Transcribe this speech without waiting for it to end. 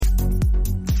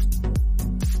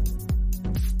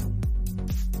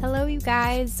you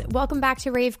guys. Welcome back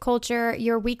to Rave Culture,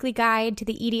 your weekly guide to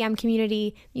the EDM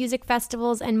community, music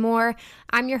festivals, and more.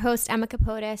 I'm your host, Emma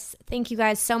Capotis. Thank you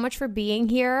guys so much for being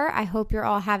here. I hope you're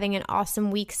all having an awesome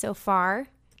week so far.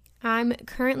 I'm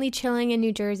currently chilling in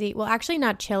New Jersey. Well, actually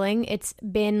not chilling. It's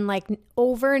been like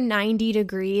over 90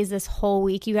 degrees this whole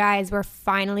week, you guys. We're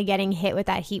finally getting hit with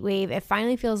that heat wave. It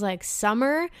finally feels like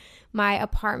summer. My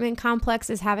apartment complex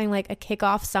is having like a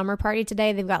kickoff summer party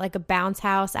today. They've got like a bounce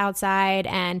house outside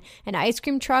and an ice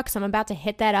cream truck. So I'm about to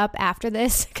hit that up after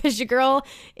this because your girl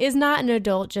is not an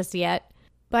adult just yet.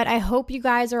 But I hope you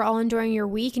guys are all enjoying your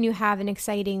week and you have an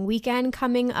exciting weekend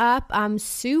coming up. I'm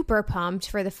super pumped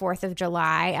for the 4th of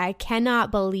July. I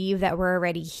cannot believe that we're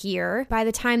already here. By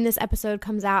the time this episode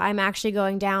comes out, I'm actually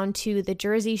going down to the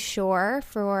Jersey Shore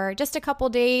for just a couple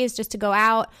days just to go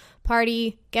out,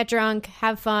 party, get drunk,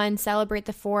 have fun, celebrate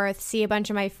the 4th, see a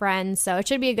bunch of my friends. So it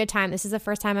should be a good time. This is the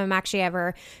first time I'm actually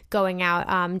ever going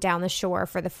out down the shore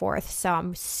for the 4th. So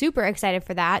I'm super excited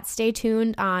for that. Stay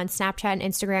tuned on Snapchat and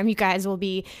Instagram. You guys will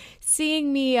be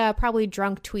seeing me probably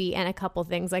drunk tweet and a couple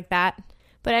things like that.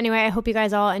 But anyway, I hope you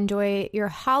guys all enjoy your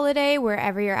holiday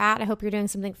wherever you're at. I hope you're doing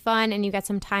something fun and you get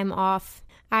some time off.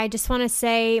 I just want to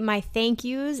say my thank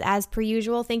yous as per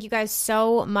usual. Thank you guys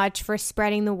so much for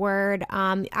spreading the word.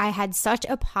 I had such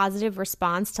a positive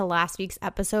response to last week's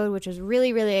episode, which was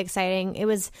really, really exciting. It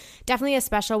was definitely a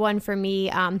special one for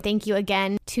me. Thank you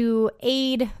again to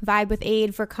Vibe with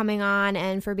Aid for coming on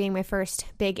and for being my first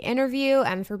big interview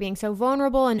and for being so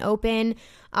vulnerable and open.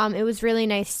 It was really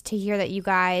nice to hear that you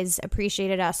guys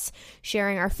appreciated us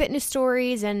sharing our fitness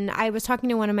stories. And I was talking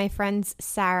to one of my friends,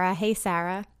 Sarah. Hey,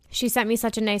 Sarah. She sent me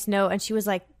such a nice note and she was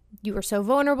like, you were so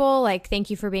vulnerable. Like, thank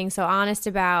you for being so honest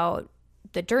about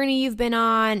the journey you've been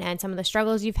on and some of the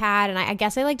struggles you've had. And I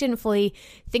guess I like didn't fully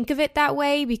think of it that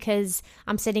way because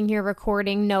I'm sitting here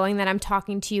recording knowing that I'm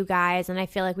talking to you guys and I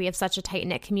feel like we have such a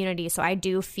tight-knit community. So I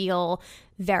do feel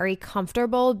very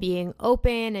comfortable being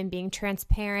open and being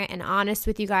transparent and honest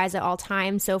with you guys at all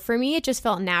times. So for me, it just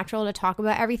felt natural to talk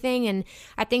about everything. And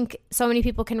I think so many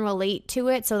people can relate to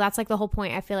it. So that's like the whole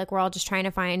point. I feel like we're all just trying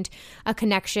to find a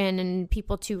connection and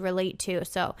people to relate to.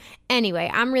 So anyway,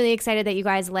 I'm really excited that you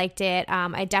guys liked it.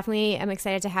 I definitely am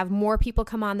excited to have more people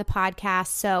come on the podcast.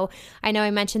 So I know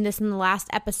I mentioned this in the last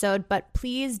episode, but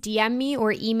please DM me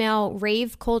or email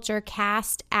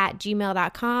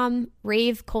raveculturecast@gmail.com,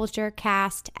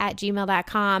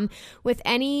 raveculturecast@gmail.com with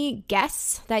any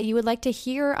guests that you would like to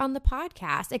hear on the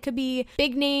podcast. It could be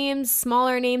big names,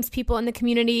 smaller names, people in the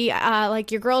community.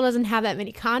 Like your girl doesn't have that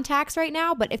many contacts right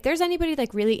now, but if there's anybody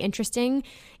like really interesting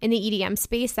in the EDM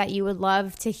space that you would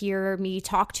love to hear me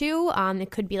talk to,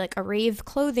 it could be like a rave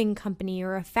clothing company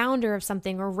or a founder of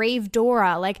something or Rave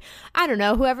Dora. Like, I don't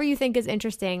know, whoever you think is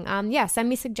interesting. Send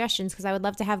me suggestions because I would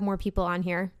love to have more people on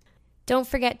here. Don't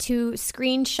forget to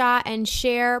screenshot and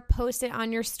share, post it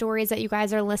on your stories that you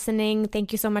guys are listening.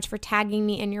 Thank you so much for tagging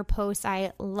me in your posts.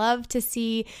 I love to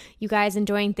see you guys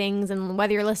enjoying things, and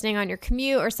whether you're listening on your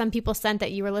commute or some people sent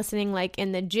that you were listening like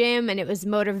in the gym and it was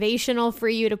motivational for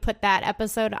you to put that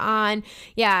episode on.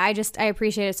 Yeah, I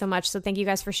appreciate it so much. So thank you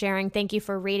guys for sharing. Thank you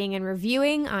for rating and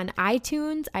reviewing on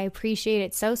iTunes. I appreciate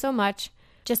it so, so much.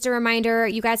 Just a reminder,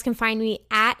 you guys can find me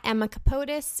at Emma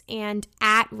Capotis and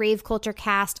at Rave Culture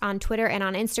Cast on Twitter and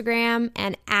on Instagram,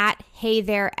 and at Hey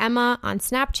There Emma on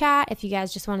Snapchat. If you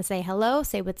guys just want to say hello,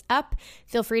 say what's up,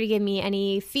 feel free to give me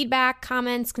any feedback,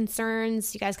 comments,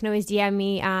 concerns. You guys can always DM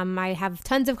me. I have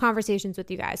tons of conversations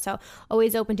with you guys, so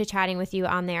always open to chatting with you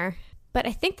on there. But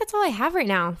I think that's all I have right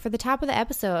now for the top of the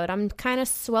episode. I'm kind of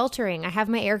sweltering. I have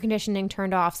my air conditioning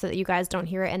turned off so that you guys don't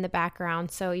hear it in the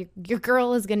background. So your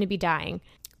girl is going to be dying.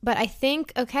 But I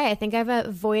think I've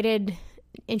avoided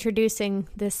introducing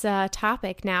this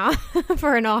topic now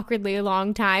for an awkwardly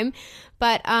long time.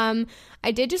 But I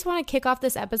did just want to kick off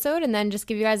this episode and then just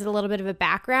give you guys a little bit of a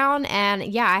background. And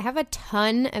yeah, I have a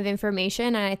ton of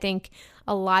information, and I think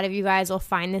a lot of you guys will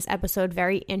find this episode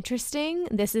very interesting.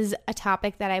 This is a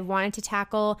topic that I've wanted to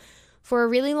tackle for a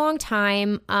really long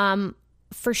time.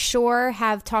 For sure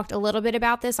have talked a little bit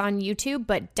about this on YouTube,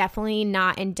 but definitely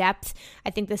not in depth. I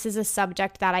think this is a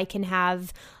subject that I can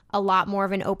have a lot more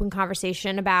of an open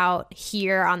conversation about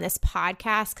here on this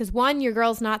podcast. Because one, your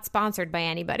girl's not sponsored by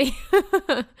anybody.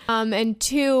 And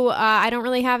two, I don't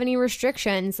really have any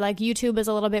restrictions. Like YouTube is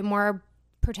a little bit more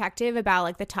protective about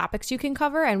like the topics you can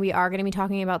cover, and we are going to be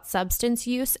talking about substance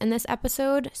use in this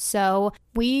episode, so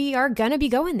we are going to be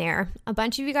going there. A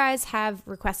bunch of you guys have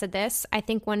requested this. I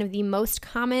think one of the most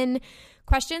common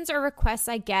questions or requests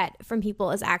I get from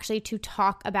people is actually to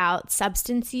talk about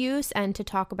substance use and to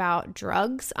talk about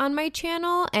drugs on my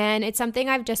channel. And it's something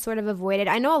I've just sort of avoided.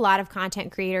 I know a lot of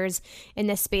content creators in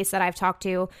this space that I've talked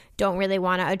to don't really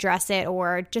want to address it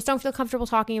or just don't feel comfortable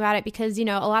talking about it because, a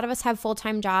lot of us have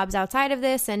full-time jobs outside of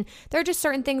this. And there are just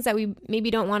certain things that we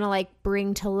maybe don't want to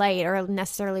bring to light or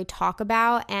necessarily talk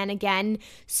about. And again,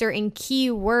 certain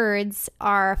keywords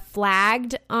are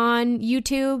flagged on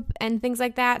YouTube and things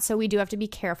like that. So we do have to be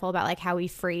careful about how we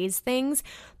phrase things.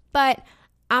 But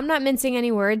I'm not mincing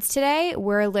any words today.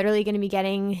 We're literally going to be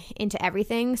getting into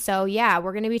everything. So yeah,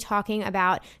 we're going to be talking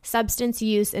about substance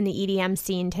use in the EDM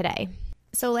scene today.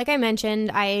 So like I mentioned,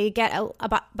 I get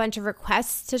a bunch of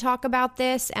requests to talk about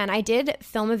this, and I did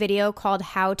film a video called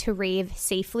How to Rave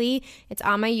Safely. It's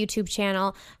on my YouTube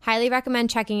channel. Highly recommend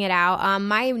checking it out.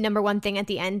 My number one thing at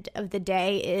the end of the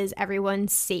day is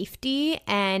everyone's safety,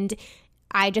 and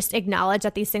I just acknowledge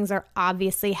that these things are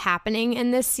obviously happening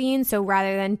in this scene. So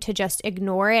rather than to just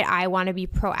ignore it, I want to be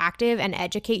proactive and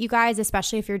educate you guys,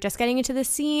 especially if you're just getting into the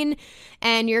scene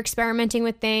and you're experimenting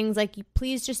with things.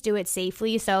 Please just do it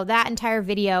safely. So that entire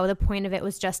video, the point of it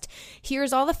was just,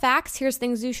 here's all the facts. Here's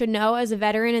things you should know as a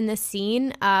veteran in this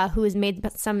scene who has made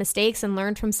some mistakes and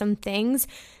learned from some things.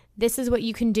 This is what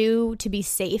you can do to be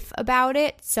safe about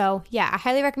it. So yeah, I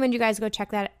highly recommend you guys go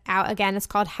check that out. Again, it's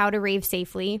called How to Rave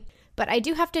Safely. But I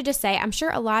do have to just say, I'm sure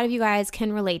a lot of you guys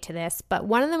can relate to this, but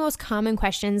one of the most common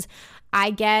questions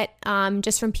I get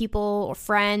just from people or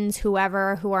friends,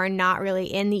 whoever, who are not really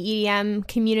in the EDM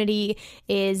community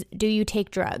is, do you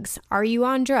take drugs? Are you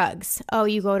on drugs? Oh,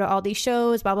 you go to all these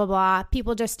shows, blah, blah, blah.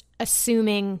 People just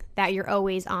assuming that you're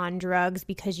always on drugs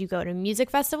because you go to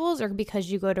music festivals or because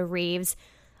you go to raves.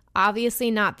 Obviously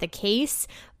not the case,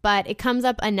 but it comes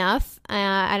up enough,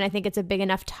 and I think it's a big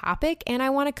enough topic, and I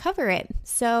want to cover it.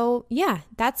 So yeah,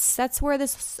 that's where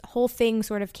this whole thing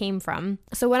sort of came from.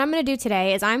 So what I'm going to do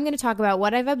today is I'm going to talk about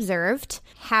what I've observed,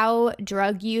 how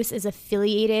drug use is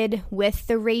affiliated with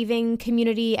the raving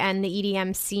community and the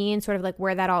EDM scene, sort of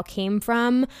where that all came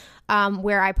from,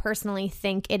 where I personally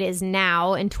think it is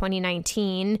now in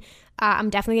 2019.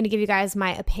 I'm definitely going to give you guys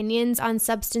my opinions on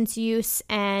substance use,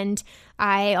 and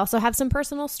I also have some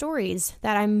personal stories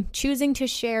that I'm choosing to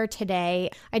share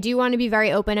today. I do want to be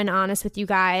very open and honest with you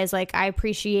guys. I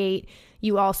appreciate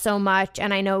you all so much,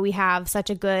 and I know we have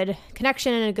such a good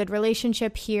connection and a good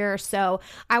relationship here, so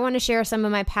I want to share some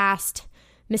of my past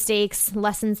mistakes,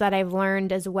 lessons that I've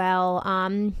learned as well,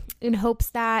 in hopes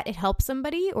that it helps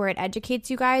somebody or it educates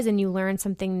you guys and you learn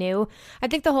something new. I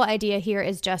think the whole idea here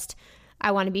is just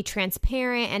I want to be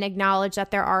transparent and acknowledge that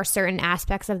there are certain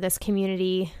aspects of this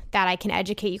community that I can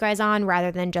educate you guys on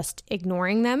rather than just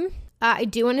ignoring them. I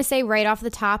do want to say right off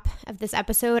the top of this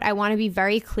episode, I want to be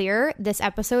very clear. This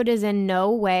episode is in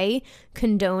no way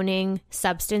condoning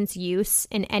substance use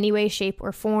in any way, shape,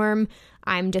 or form.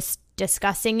 I'm just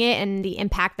discussing it and the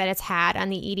impact that it's had on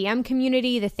the EDM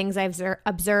community, the things I've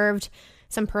observed,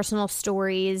 some personal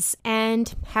stories,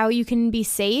 and how you can be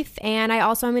safe. And I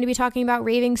also am going to be talking about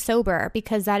raving sober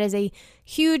because that is a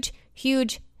huge,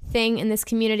 huge thing in this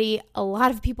community. A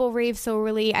lot of people rave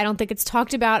soberly. I don't think it's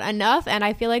talked about enough, and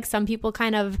I feel like some people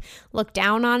kind of look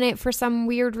down on it for some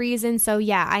weird reason. So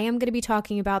yeah, I am going to be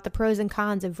talking about the pros and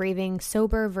cons of raving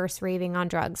sober versus raving on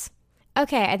drugs.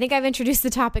 Okay, I think I've introduced the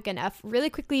topic enough. Really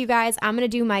quickly, you guys, I'm going to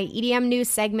do my EDM news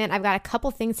segment. I've got a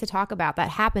couple things to talk about that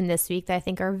happened this week that I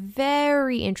think are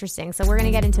very interesting. So we're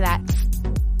going to get into that.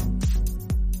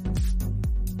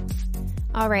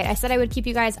 All right, I said I would keep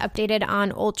you guys updated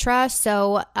on Ultra.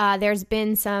 So there's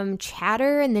been some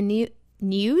chatter in the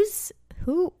news.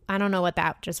 I don't know what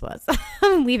that just was.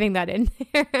 I'm leaving that in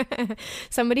there.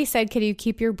 Somebody said, could you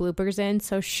keep your bloopers in?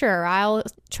 So sure, I'll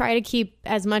try to keep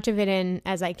as much of it in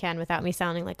as I can without me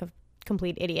sounding like a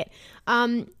complete idiot.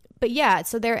 But yeah,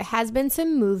 so there has been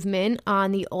some movement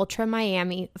on the Ultra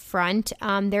Miami front.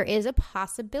 There is a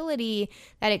possibility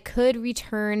that it could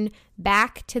return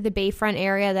back to the Bayfront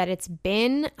area that it's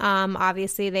been.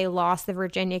 Obviously, they lost the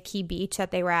Virginia Key Beach that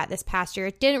they were at this past year.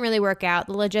 It didn't really work out.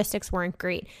 The logistics weren't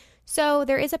great. So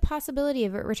there is a possibility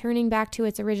of it returning back to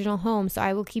its original home. So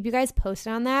I will keep you guys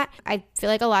posted on that. I feel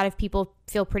like a lot of people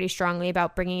feel pretty strongly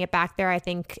about bringing it back there. I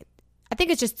think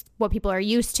it's just what people are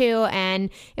used to, and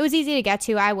it was easy to get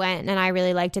to. I went and I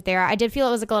really liked it there. I did feel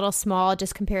it was a little small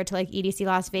just compared to EDC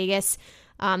Las Vegas.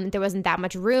 There wasn't that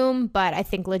much room, but I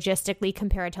think logistically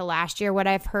compared to last year, what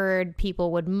I've heard,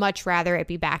 people would much rather it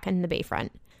be back in the Bayfront.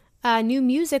 New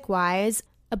music-wise,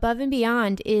 Above and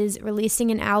Beyond is releasing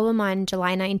an album on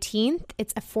July 19th.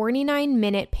 It's a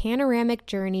 49-minute panoramic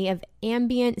journey of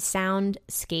ambient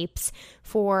soundscapes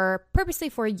purposely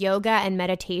for yoga and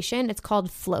meditation. It's called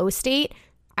Flow State.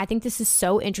 I think this is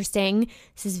so interesting.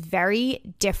 This is very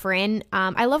different.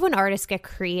 I love when artists get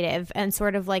creative and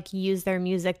sort of like use their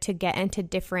music to get into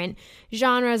different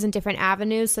genres and different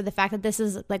avenues. So the fact that this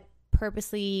is like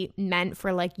purposely meant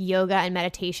for like yoga and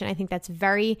meditation, I think that's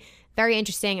very, very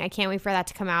interesting. I can't wait for that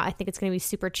to come out. I think it's going to be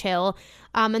super chill.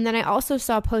 And then I also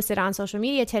saw posted on social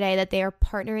media today that they are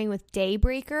partnering with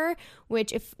Daybreaker,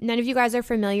 which, if none of you guys are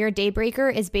familiar,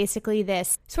 Daybreaker is basically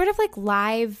this sort of like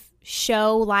live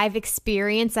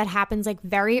experience that happens like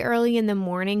very early in the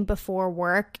morning before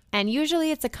work. And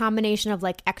usually it's a combination of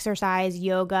like exercise,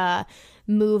 yoga,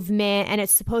 movement, and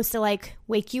it's supposed to like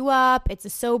wake you up. It's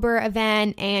a sober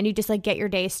event and you just like get your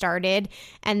day started.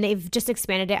 And they've just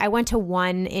expanded it. I went to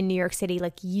one in New York City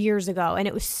like years ago and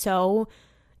it was so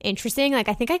interesting. Like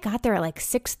I think I got there at like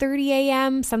 6:30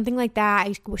 a.m., something like that.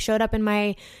 I showed up in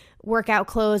my workout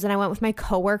clothes and I went with my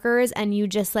coworkers and you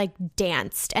just like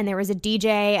danced and there was a DJ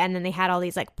and then they had all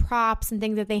these like props and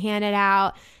things that they handed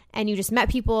out and you just met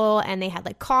people and they had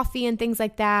like coffee and things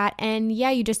like that. And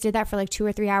yeah, you just did that for like 2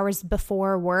 or 3 hours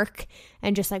before work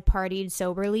and just like partied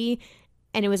soberly.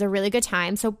 And it was a really good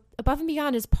time. So Above and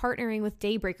Beyond is partnering with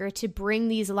Daybreaker to bring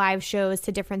these live shows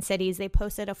to different cities. They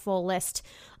posted a full list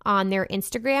on their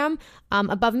Instagram.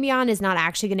 Above and Beyond is not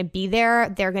actually going to be there.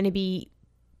 They're going to be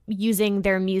using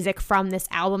their music from this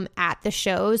album at the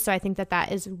shows. So I think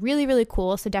that is really, really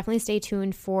cool. So definitely stay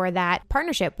tuned for that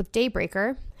partnership with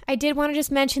Daybreaker. I did want to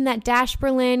just mention that Dash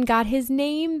Berlin got his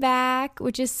name back,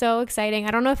 which is so exciting.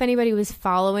 I don't know if anybody was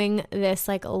following this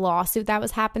like lawsuit that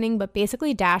was happening, but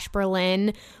basically Dash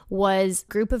Berlin was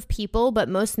a group of people, but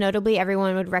most notably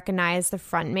everyone would recognize the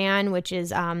frontman, which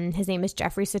is his name is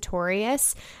Jeffrey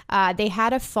Sartorius. They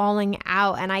had a falling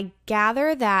out, and I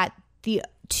gather that the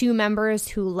 2 members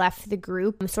who left the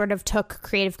group sort of took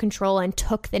creative control and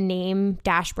took the name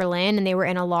Dash Berlin, and they were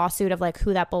in a lawsuit of like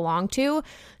who that belonged to.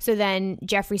 So then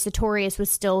Jeffrey Sartorius was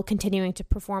still continuing to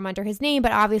perform under his name,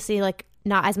 but obviously like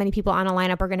not as many people on a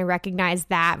lineup are going to recognize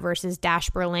that versus Dash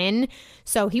Berlin.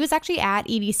 So he was actually at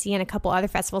EDC and a couple other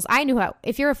festivals. I knew how,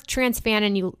 if you're a trans fan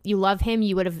and you love him,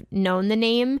 you would have known the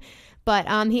name. But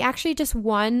he actually just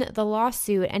won the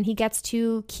lawsuit and he gets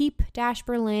to keep Dash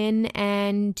Berlin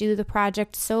and do the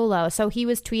project solo. So he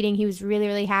was tweeting, he was really,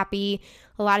 really happy.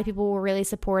 A lot of people were really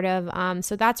supportive.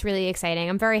 So that's really exciting.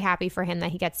 I'm very happy for him that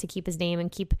he gets to keep his name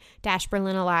and keep Dash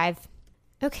Berlin alive.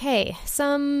 Okay,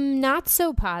 some not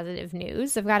so positive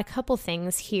news. I've got a couple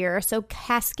things here. So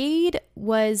Kaskade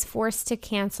was forced to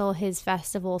cancel his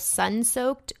festival Sun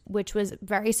Soaked, which was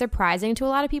very surprising to a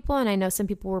lot of people, and I know some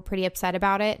people were pretty upset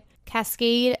about it.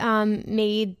 Kaskade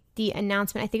made the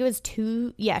announcement, I think it was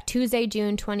Tuesday,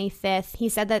 June 25th. He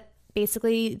said that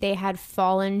basically they had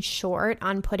fallen short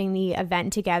on putting the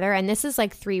event together, and this is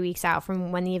like 3 weeks out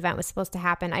from when the event was supposed to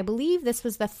happen. I believe this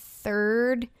was the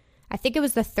third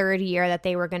year that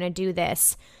they were going to do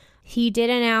this. He did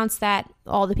announce that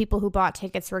all the people who bought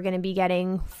tickets were going to be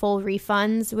getting full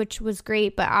refunds, which was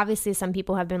great, but obviously some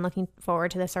people have been looking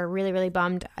forward to this, are really, really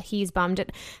bummed. He's bummed.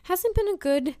 It hasn't been a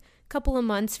good couple of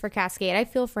months for Kaskade. I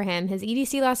feel for him. His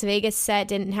EDC Las Vegas set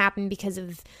didn't happen because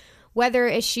of weather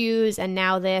issues and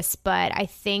now this, but I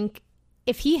think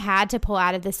if he had to pull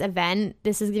out of this event,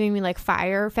 this is giving me like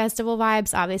Fire Festival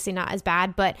vibes, obviously not as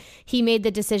bad, but he made the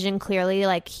decision clearly,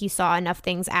 like he saw enough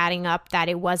things adding up that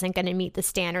it wasn't going to meet the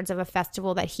standards of a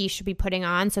festival that he should be putting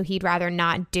on, so he'd rather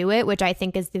not do it, which I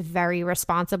think is the very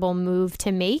responsible move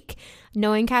to make.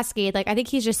 Knowing Kaskade, like I think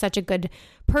he's just such a good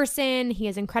person. He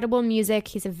has incredible music.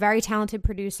 He's a very talented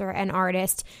producer and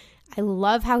artist. I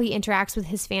love how he interacts with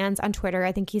his fans on Twitter.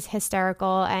 I think he's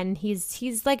hysterical, and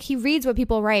he's like, he reads what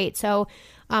people write. So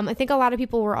I think a lot of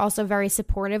people were also very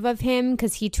supportive of him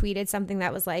because he tweeted something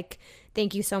that was like,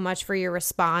 thank you so much for your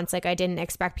response. Like I didn't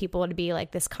expect people to be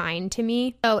like this kind to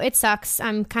me. So it sucks.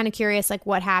 I'm kind of curious like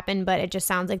what happened, but it just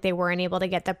sounds like they weren't able to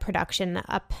get the production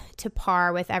up to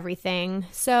par with everything.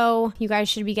 So you guys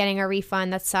should be getting a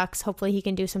refund. That sucks. Hopefully he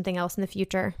can do something else in the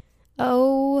future.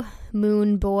 Oh,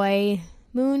 Moon Boy.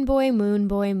 Moon Boy, Moon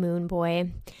Boy, Moon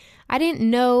Boy. I didn't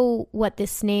know what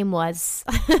this name was.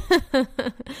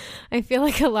 I feel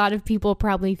like a lot of people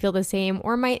probably feel the same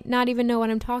or might not even know what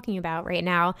I'm talking about right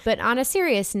now. But on a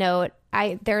serious note,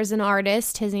 there's an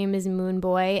artist, his name is Moon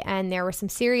Boy, and there were some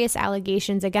serious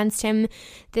allegations against him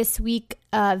this week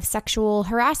of sexual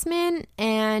harassment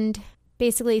and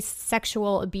basically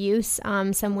sexual abuse.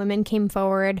 Some women came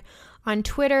forward on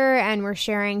Twitter and were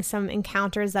sharing some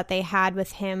encounters that they had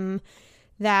with him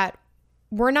that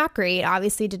were not great.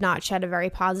 Obviously did not shed a very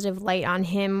positive light on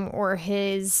him or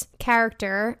his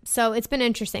character. So it's been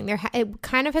interesting. It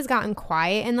kind of has gotten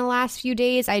quiet in the last few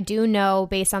days. I do know,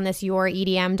 based on this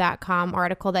YourEDM.com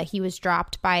article, that he was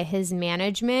dropped by his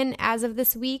management as of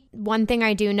this week. One thing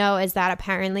I do know is that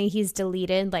apparently he's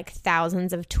deleted like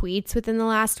thousands of tweets within the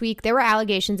last week. There were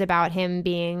allegations about him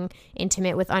being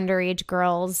intimate with underage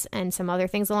girls and some other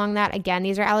things along that. Again,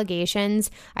 these are allegations.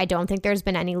 I don't think there's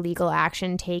been any legal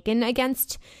action taken against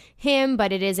him,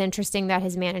 but it is interesting that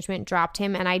his management dropped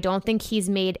him, and I don't think he's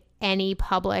made any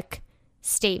public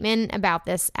statement about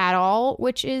this at all,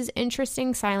 which is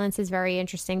interesting. Silence is very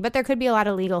interesting, but there could be a lot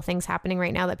of legal things happening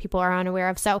right now that people are unaware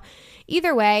of. So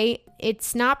either way,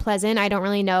 it's not pleasant. I don't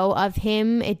really know of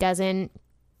him. It doesn't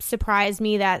surprise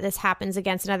me that this happens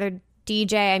against another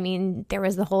DJ. I mean, there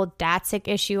was the whole Datsik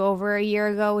issue over a year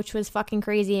ago, which was fucking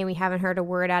crazy, and we haven't heard a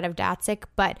word out of Datsik.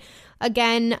 But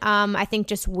again, I think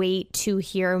just wait to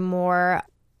hear more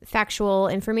factual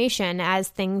information as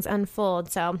things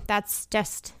unfold. So that's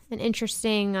just an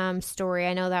interesting story.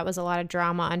 I know that was a lot of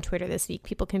drama on Twitter this week.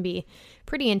 People can be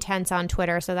pretty intense on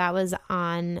Twitter, so that was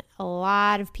on a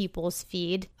lot of people's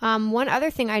feed. One other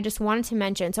thing I just wanted to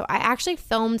mention, so I actually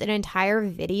filmed an entire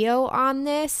video on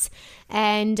this,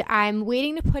 and I'm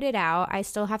waiting to put it out. I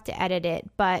still have to edit it,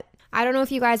 but I don't know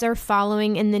if you guys are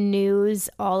following in the news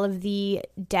all of the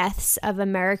deaths of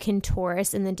American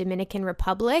tourists in the Dominican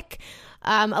Republic.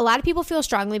 A lot of people feel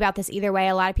strongly about this either way.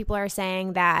 A lot of people are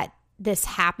saying that this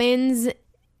happens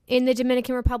in the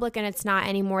Dominican Republic and it's not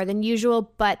any more than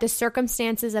usual, but the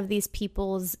circumstances of these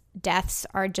people's deaths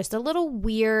are just a little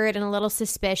weird and a little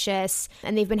suspicious,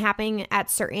 and they've been happening at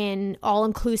certain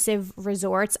all-inclusive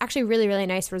resorts, actually really, really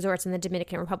nice resorts in the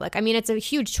Dominican Republic. I mean, it's a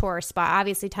huge tourist spot.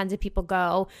 Obviously, tons of people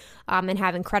go and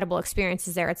have incredible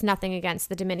experiences there. It's nothing against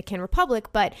the Dominican Republic,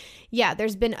 but yeah,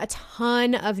 there's been a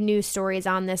ton of news stories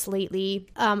on this lately.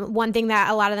 One thing that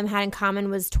a lot of them had in common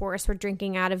was tourists were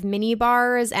drinking out of mini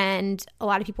bars, and a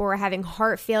lot of people were having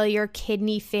heart failure,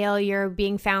 kidney failure,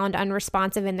 being found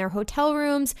unresponsive in their hotel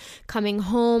rooms, coming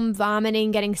home, vomiting,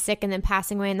 getting sick, and then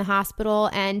passing away in the hospital.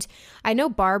 And I know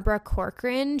Barbara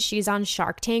Corcoran, she's on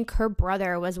Shark Tank. Her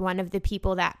brother was one of the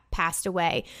people that passed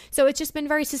away. So it's just been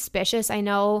very suspicious. I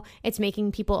know it's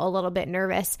making people a little bit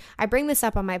nervous. I bring this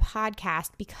up on my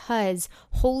podcast because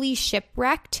Holy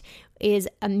Shipwrecked is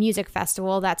a music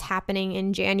festival that's happening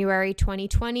in January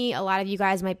 2020. A lot of you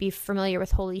guys might be familiar with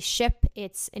Holy Ship.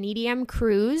 It's an EDM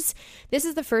cruise. This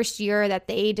is the first year that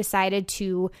they decided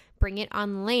to bring it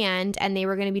on land, and they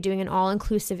were going to be doing an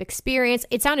all-inclusive experience.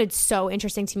 It sounded so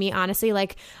interesting to me, honestly.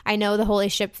 Like, I know the Holy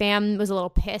Ship fam was a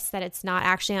little pissed that it's not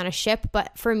actually on a ship,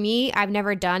 but for me, I've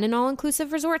never done an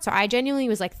all-inclusive resort, so I genuinely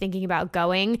was like thinking about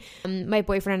going. My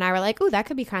boyfriend and I were like, oh, that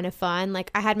could be kind of fun. Like,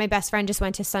 I had my best friend just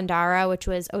went to Sundara, which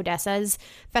was Odessa's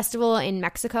festival in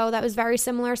Mexico that was very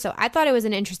similar, so I thought it was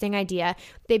an interesting idea.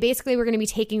 They basically were going to be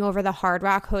taking over the Hard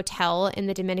Rock Hotel in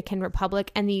the Dominican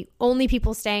Republic, and the only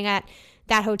people staying at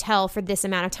that hotel for this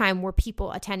amount of time were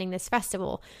people attending this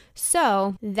festival.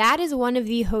 So that is one of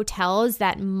the hotels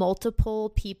that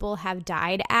multiple people have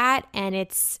died at, and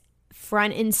it's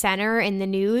front and center in the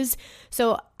news.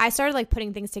 So I started like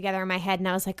putting things together in my head, and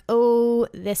I was like, oh,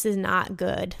 this is not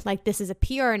good. Like, this is a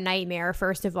PR nightmare,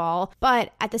 first of all.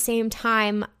 But at the same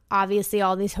time, obviously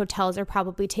all these hotels are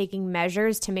probably taking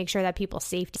measures to make sure that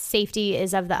people's safety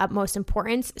is of the utmost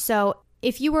importance. So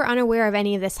if you were unaware of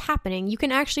any of this happening, you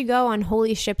can actually go on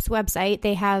Holy Ship's website.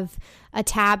 They have a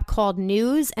tab called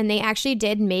News, and they actually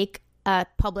did make a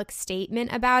public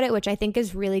statement about it, which I think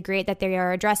is really great that they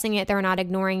are addressing it. They're not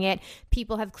ignoring it.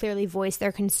 People have clearly voiced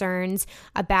their concerns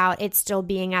about it still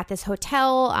being at this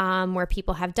hotel where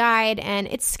people have died, and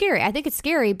it's scary. I think it's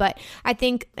scary, but I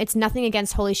think it's nothing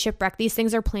against Holy Shipwreck. These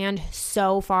things are planned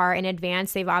so far in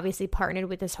advance. They've obviously partnered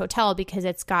with this hotel because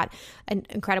it's got an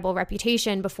incredible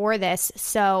reputation before this.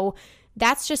 So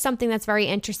that's just something that's very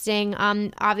interesting.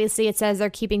 Obviously, it says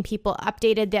they're keeping people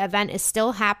updated. The event is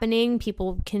still happening.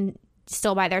 People can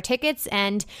still buy their tickets,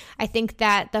 and I think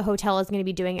that the hotel is going to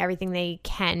be doing everything they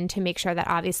can to make sure that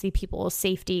obviously people's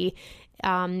safety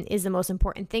is the most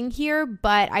important thing here.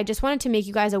 But I just wanted to make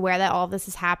you guys aware that all of this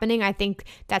is happening. I think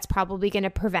that's probably going to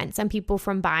prevent some people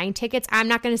from buying tickets. I'm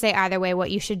not going to say either way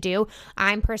what you should do.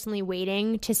 I'm personally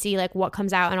waiting to see like what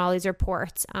comes out in all these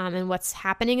reports and what's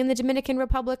happening in the Dominican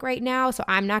Republic right now. So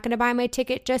I'm not going to buy my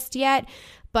ticket just yet.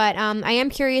 But I am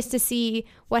curious to see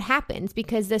what happens,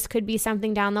 because this could be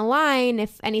something down the line.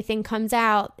 If anything comes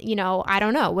out, you know, I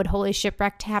don't know. Would Holy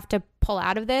Shipwreck have to pull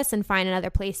out of this and find another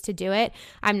place to do it?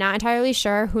 I'm not entirely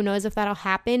sure. Who knows if that'll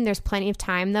happen? There's plenty of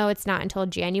time, though. It's not until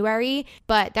January.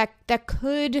 But that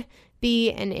could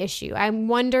be an issue. I'm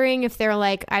wondering if they're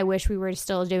like, I wish we were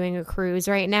still doing a cruise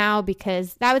right now,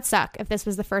 because that would suck if this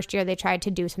was the first year they tried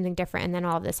to do something different and then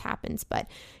all of this happens. But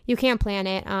you can't plan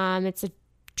it. It's a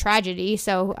tragedy,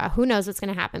 so who knows what's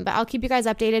going to happen, but I'll keep you guys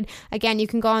updated. Again, you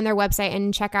can go on their website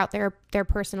and check out their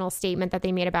personal statement that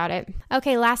they made about it.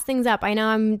 Okay, last things up. I know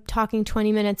I'm talking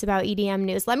 20 minutes about EDM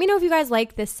news. Let me know if you guys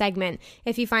like this segment,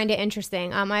 if you find it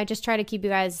interesting. I just try to keep you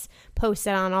guys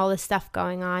posted on all this stuff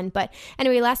going on. But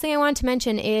anyway, last thing I wanted to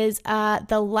mention is the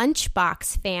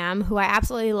Lunchbox fam, who I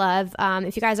absolutely love.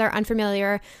 If you guys are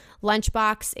unfamiliar,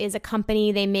 Lunchbox is a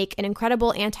company. They make an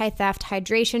incredible anti-theft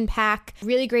hydration pack.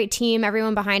 Really great team.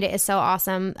 Everyone behind it is so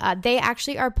awesome. They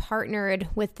actually are partnered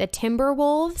with the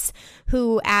Timberwolves,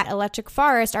 who at Electric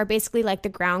Forest are basically like the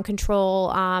ground control.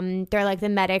 They're like the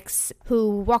medics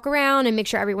who walk around and make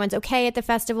sure everyone's okay at the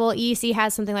festival. EDC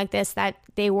has something like this, that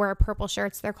they wear purple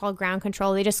shirts. They're called ground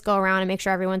control. They just go around and make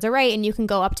sure everyone's all right, and you can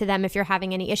go up to them if you're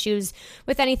having any issues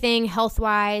with anything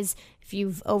health-wise. If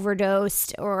you've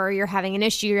overdosed or you're having an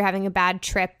issue, you're having a bad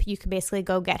trip, you can basically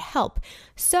go get help.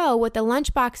 So what the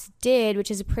Lunchbox did,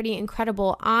 which is pretty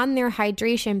incredible, on their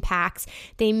hydration packs,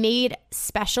 they made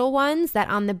special ones that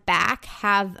on the back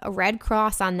have a red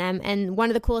cross on them. And one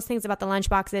of the coolest things about the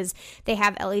Lunchbox is they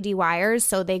have LED wires,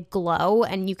 so they glow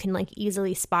and you can like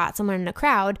easily spot someone in a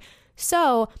crowd.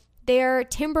 So their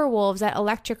Timberwolves at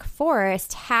Electric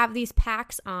Forest have these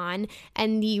packs on,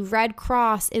 and the red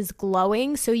cross is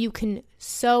glowing, so you can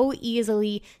so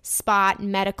easily spot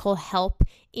medical help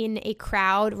in a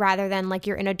crowd rather than like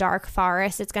you're in a dark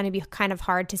forest. It's going to be kind of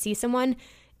hard to see someone.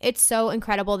 It's so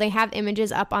incredible. They have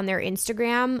images up on their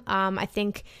Instagram. I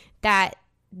think that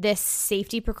this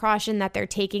safety precaution that they're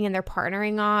taking and they're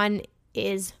partnering on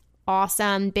is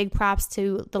awesome. Big props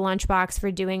to the Lunchbox for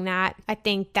doing that. I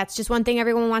think that's just one thing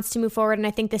everyone wants to move forward, and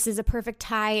I think this is a perfect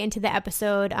tie into the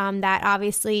episode, that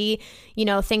obviously, you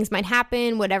know, things might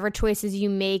happen. Whatever choices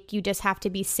you make, you just have to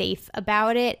be safe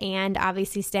about it, and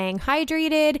obviously staying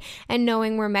hydrated and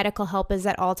knowing where medical help is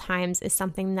at all times is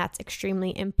something that's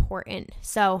extremely important.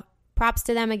 So props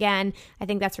to them again. I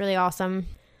think that's really awesome.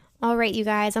 All right, you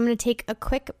guys, I'm going to take a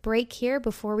quick break here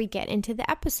before we get into the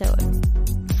episode.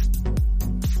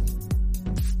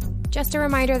 Just a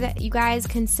reminder that you guys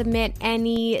can submit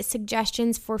any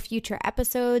suggestions for future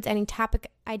episodes, any topic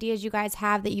ideas you guys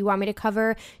have that you want me to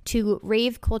cover to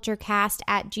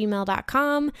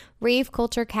raveculturecast@gmail.com,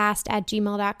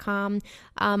 raveculturecast@gmail.com.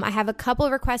 I have a couple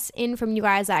of requests in from you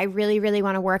guys that I really, really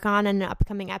want to work on in an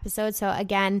upcoming episode. So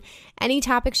again, any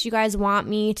topics you guys want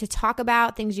me to talk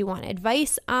about, things you want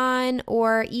advice on,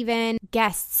 or even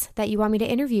guests that you want me to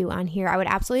interview on here, I would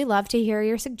absolutely love to hear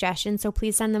your suggestions. So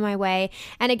please send them my way.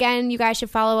 And again, you guys should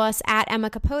follow us at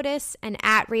Emma Capotis and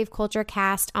at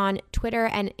raveculturecast on Twitter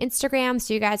and Instagram,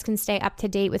 so you guys can stay up to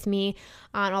date with me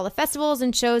on all the festivals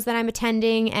and shows that I'm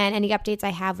attending and any updates I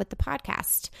have with the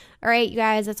podcast. All right, you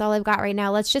guys, that's all I've got right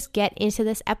now. Let's just get into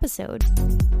this episode.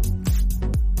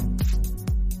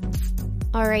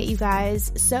 All right, you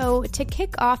guys. So to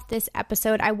kick off this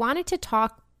episode, I wanted to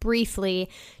talk briefly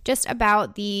just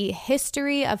about the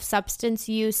history of substance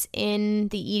use in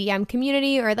the EDM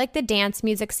community, or like the dance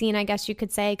music scene, I guess you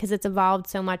could say, because it's evolved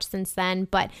so much since then.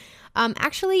 But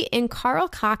actually, in Carl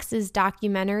Cox's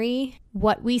documentary,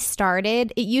 What We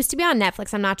Started, it used to be on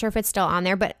Netflix. I'm not sure if it's still on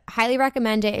there, but highly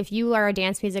recommend it if you are a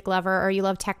dance music lover, or you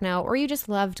love techno, or you just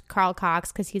loved Carl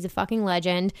Cox because he's a fucking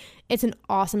legend. It's an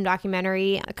awesome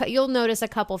documentary. You'll notice a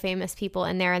couple famous people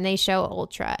in there, and they show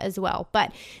Ultra as well.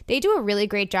 But they do a really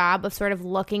great job of sort of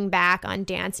looking back on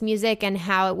dance music and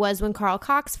how it was when Carl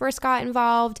Cox first got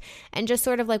involved, and just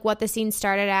sort of like what the scene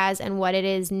started as and what it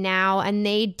is now. And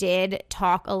they did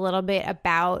talk a little bit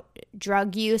about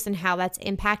drug use and how that's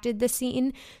impacted the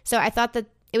scene. So I thought that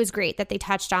it was great that they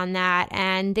touched on that,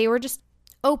 and they were just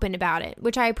open about it,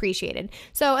 which I appreciated.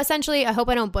 So essentially, I hope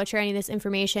I don't butcher any of this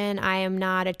information. I am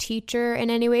not a teacher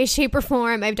in any way, shape, or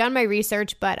form. I've done my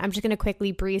research, but I'm just going to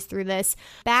quickly breeze through this.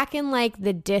 Back in like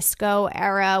the disco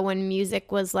era, when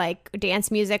music was like,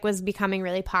 dance music was becoming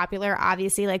really popular,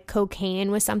 obviously like cocaine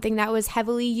was something that was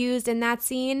heavily used in that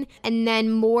scene. And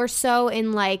then more so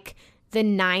in like the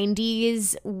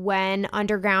 90s, when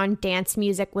underground dance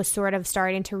music was sort of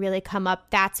starting to really come up.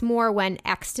 That's more when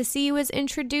ecstasy was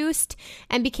introduced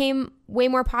and became way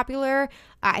more popular.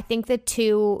 I think the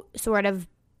two sort of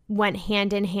went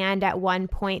hand in hand at one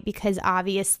point, because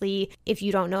obviously if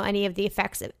you don't know any of the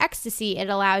effects of ecstasy, it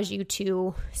allows you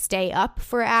to stay up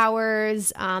for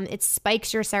hours. It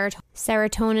spikes your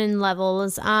serotonin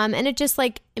levels, and it just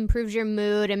like improves your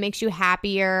mood and makes you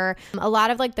happier. A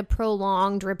lot of like the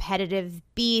prolonged repetitive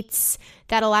beats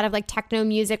that a lot of like techno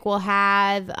music will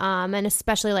have, and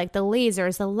especially like the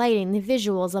lasers, the lighting, the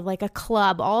visuals of like a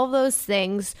club, all of those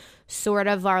things sort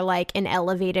of are like an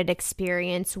elevated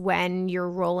experience when you're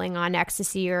rolling on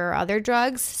ecstasy or other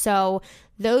drugs. So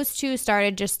those two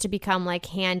started just to become like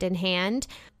hand in hand.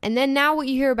 And then now what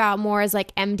you hear about more is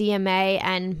like MDMA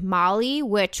and Molly,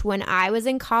 which when I was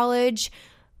in college,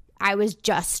 I was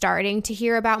just starting to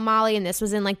hear about Molly, and this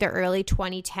was in like the early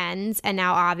 2010s. And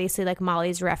now obviously like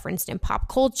Molly's referenced in pop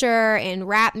culture, in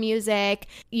rap music.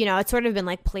 You know, it's sort of been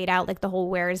like played out like the whole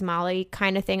 "where is Molly"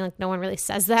 kind of thing. Like no one really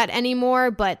says that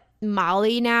anymore, but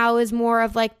Molly now is more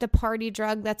of like the party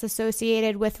drug that's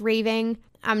associated with raving.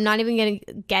 I'm not even going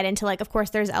to get into like, of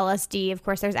course, there's LSD, of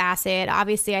course, there's acid.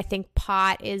 Obviously, I think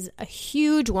pot is a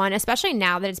huge one, especially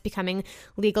now that it's becoming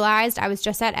legalized. I was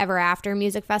just at Ever After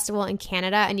Music Festival in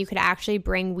Canada, and you could actually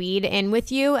bring weed in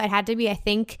with you. It had to be, I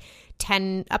think,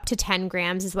 up to 10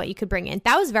 grams is what you could bring in.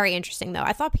 That was very interesting, though.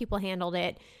 I thought people handled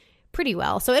it pretty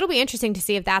well. So it'll be interesting to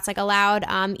see if that's like allowed.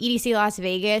 EDC Las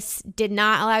Vegas did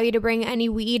not allow you to bring any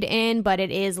weed in, but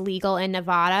it is legal in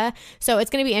Nevada. So it's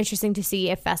going to be interesting to see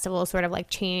if festivals sort of like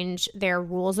change their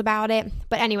rules about it.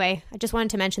 But anyway, I just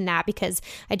wanted to mention that because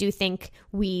I do think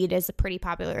weed is a pretty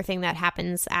popular thing that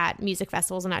happens at music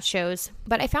festivals and at shows.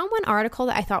 But I found one article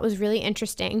that I thought was really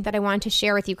interesting that I wanted to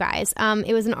share with you guys.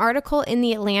 It was an article in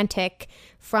The Atlantic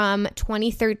from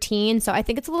 2013. So I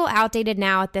think it's a little outdated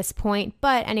now at this point.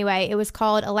 But anyway, it was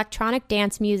called Electronic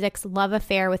Dance Music's Love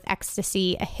Affair with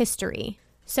Ecstasy, A History.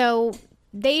 So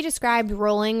they described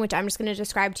rolling, which I'm just going to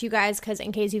describe to you guys because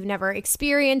in case you've never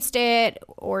experienced it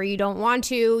or you don't want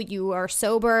to, you are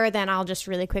sober, then I'll just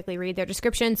really quickly read their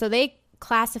description. So they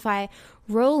classify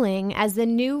rolling as the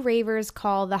new ravers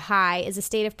call the high is a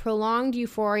state of prolonged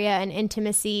euphoria and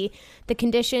intimacy, the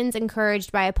conditions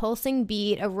encouraged by a pulsing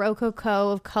beat, a rococo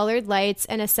of colored lights,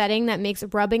 and a setting that makes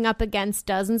rubbing up against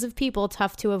dozens of people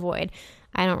tough to avoid.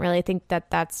 I don't really think that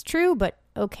that's true, but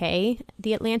okay,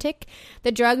 The Atlantic.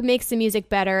 The drug makes the music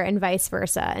better and vice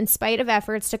versa. In spite of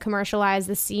efforts to commercialize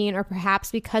the scene, or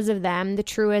perhaps because of them, the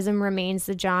truism remains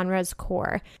the genre's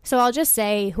core. So I'll just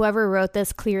say whoever wrote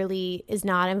this clearly is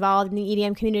not involved in the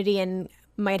EDM community and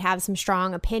might have some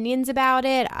strong opinions about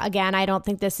it. Again, I don't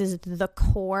think this is the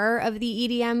core of the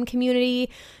EDM community,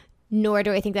 nor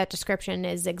do I think that description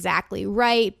is exactly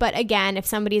right. But again, if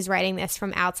somebody's writing this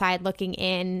from outside looking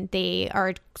in, they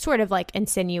are sort of like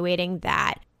insinuating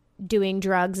that doing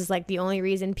drugs is like the only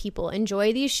reason people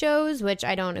enjoy these shows, which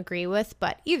I don't agree with.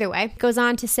 But either way, goes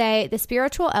on to say the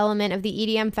spiritual element of the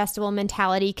EDM festival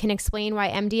mentality can explain why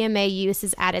MDMA use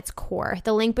is at its core.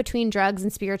 The link between drugs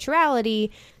and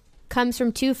spirituality comes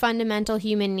from two fundamental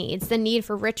human needs: the need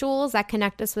for rituals that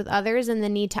connect us with others and the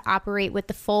need to operate with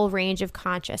the full range of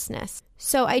consciousness.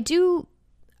 So I do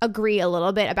agree a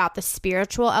little bit about the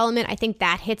spiritual element. I think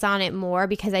that hits on it more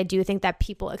because I do think that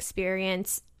people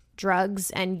experience drugs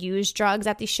and use drugs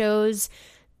at these shows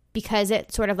because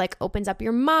it sort of like opens up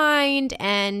your mind,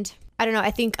 and I don't know,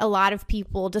 I think a lot of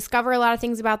people discover a lot of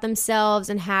things about themselves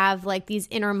and have like these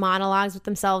inner monologues with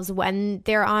themselves when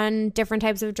they're on different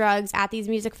types of drugs at these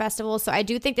music festivals. So I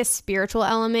do think the spiritual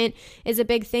element is a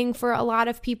big thing for a lot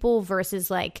of people versus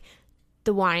like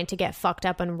the wanting to get fucked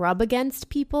up and rub against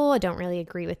people. I don't really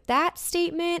agree with that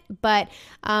statement. But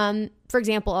for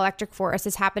example, Electric Forest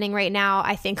is happening right now.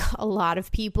 I think a lot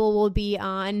of people will be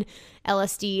on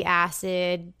LSD,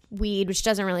 acid, weed, which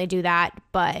doesn't really do that.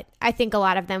 But I think a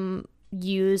lot of them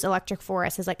use Electric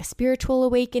Forest as like a spiritual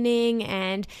awakening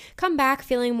and come back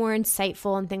feeling more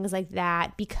insightful and things like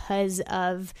that because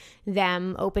of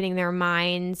them opening their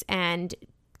minds and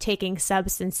taking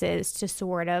substances to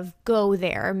sort of go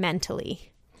there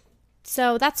mentally.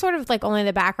 So that's sort of like only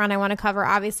the background I want to cover.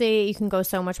 Obviously, you can go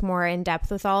so much more in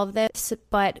depth with all of this,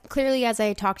 but clearly, as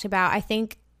I talked about, I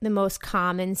think the most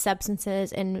common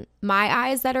substances in my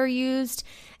eyes that are used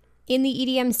in the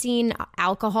EDM scene,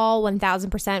 alcohol,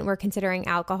 1000%, we're considering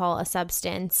alcohol a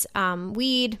substance.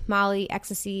 Weed, Molly,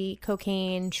 ecstasy,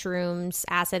 cocaine, shrooms,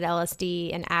 acid,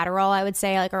 LSD, and Adderall, I would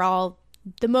say, like are all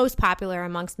the most popular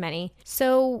amongst many.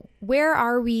 So where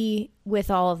are we with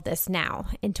all of this now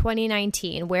in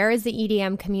 2019? Where is the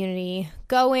EDM community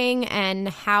going, and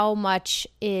how much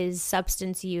is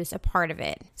substance use a part of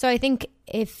it? So I think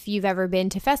if you've ever been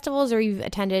to festivals or you've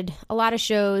attended a lot of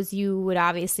shows, you would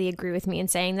obviously agree with me in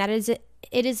saying that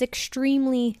it is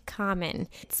extremely common.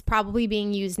 It's probably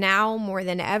being used now more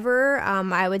than ever.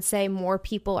 I would say more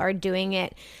people are doing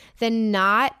it than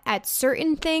not at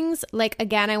certain things. Like,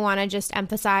 again, I want to just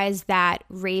emphasize that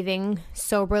raving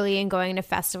soberly and going to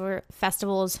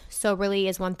festivals soberly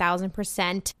is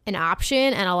 1000% an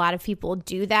option, and a lot of people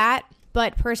do that.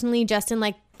 But personally, just in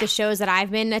like the shows that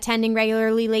I've been attending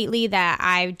regularly lately,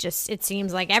 it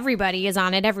seems like everybody is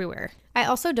on it everywhere. I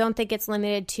also don't think it's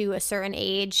limited to a certain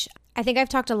age. I think I've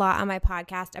talked a lot on my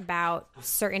podcast about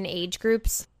certain age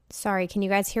groups. Sorry, can you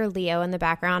guys hear Leo in the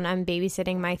background? I'm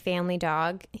babysitting my family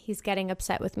dog. He's getting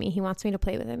upset with me. He wants me to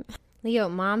play with him. Leo,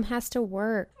 mom has to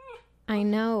work. I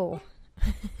know.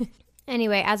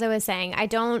 Anyway, as I was saying, I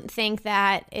don't think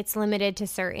that it's limited to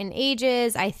certain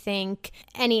ages. I think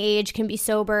any age can be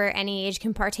sober. Any age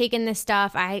can partake in this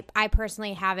stuff. I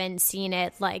personally haven't seen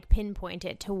it like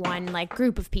pinpointed to one like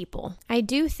group of people. I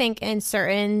do think in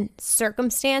certain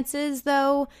circumstances,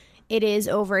 though, it is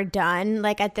overdone.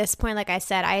 Like at this point, like I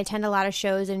said, I attend a lot of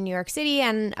shows in New York City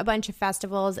and a bunch of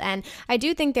festivals. And I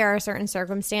do think there are certain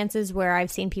circumstances where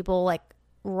I've seen people like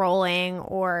rolling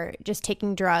or just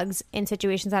taking drugs in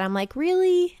situations that I'm like,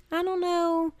 really? I don't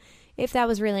know if that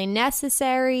was really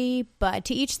necessary, but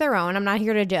to each their own. I'm not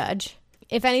here to judge.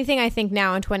 If anything, I think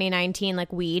now in 2019,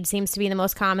 like weed seems to be the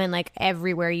most common, like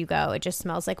everywhere you go, it just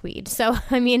smells like weed. So,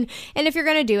 I mean, and if you're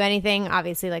going to do anything,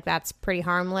 obviously like that's pretty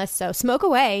harmless. So smoke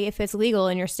away. If it's legal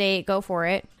in your state, go for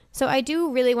it. So I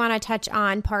do really want to touch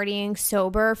on partying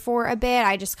sober for a bit.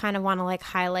 I just kind of want to like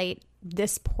highlight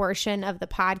this portion of the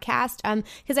podcast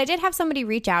because I did have somebody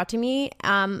reach out to me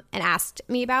and asked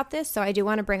me about this, so I do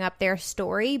want to bring up their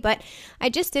story. But I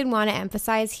just did want to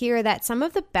emphasize here that some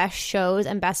of the best shows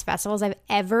and best festivals I've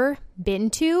ever been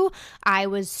to, I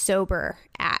was sober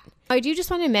at. I do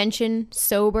just want to mention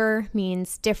sober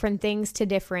means different things to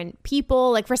different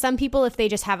people. Like for some people, if they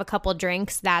just have a couple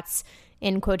drinks, that's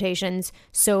in quotations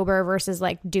sober versus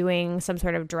like doing some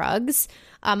sort of drugs.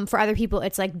 For other people,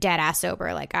 it's like dead ass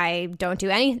sober. Like I don't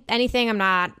do anything. I'm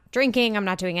not drinking. I'm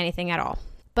not doing anything at all.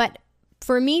 But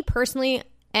for me personally,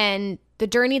 and the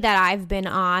journey that I've been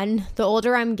on, the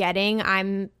older I'm getting,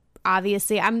 I'm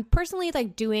personally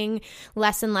like doing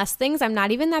less and less things. I'm not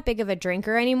even that big of a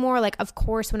drinker anymore. Like, of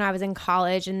course, when I was in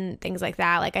college and things like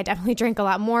that, like I definitely drink a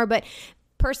lot more, but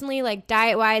personally, like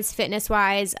diet-wise,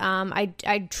 fitness-wise,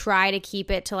 I try to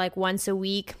keep it to like once a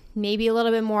week, maybe a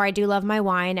little bit more. I do love my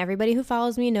wine. Everybody who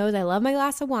follows me knows I love my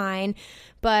glass of wine.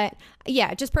 But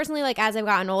yeah, just personally, like as I've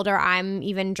gotten older, I'm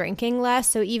even drinking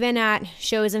less. So even at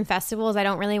shows and festivals, I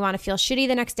don't really want to feel shitty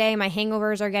the next day. My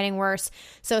hangovers are getting worse.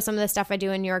 So some of the stuff I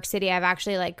do in New York City, I've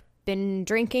actually like been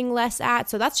drinking less at.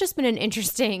 So that's just been an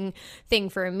interesting thing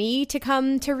for me to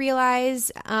come to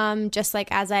realize, just like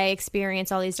as I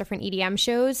experience all these different EDM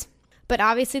shows. But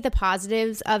obviously the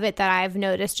positives of it that I've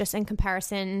noticed just in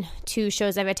comparison to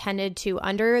shows I've attended to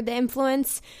under the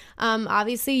influence,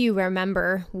 obviously you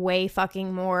remember way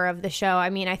fucking more of the show.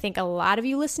 I mean, I think a lot of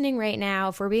you listening right now,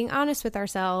 if we're being honest with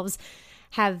ourselves,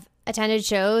 have attended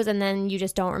shows and then you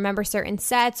just don't remember certain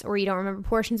sets or you don't remember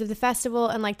portions of the festival,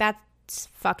 and like that's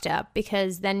fucked up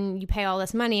because then you pay all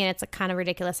this money and it's like kind of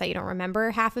ridiculous that you don't remember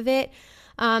half of it.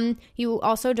 You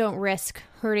also don't risk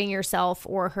hurting yourself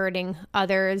or hurting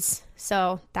others.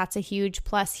 So that's a huge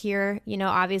plus here. You know,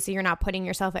 obviously you're not putting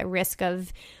yourself at risk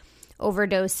of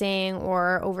overdosing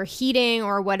or overheating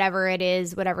or whatever it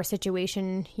is, whatever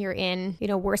situation you're in. You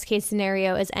know, worst case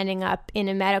scenario is ending up in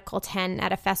a medical tent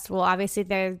at a festival. Obviously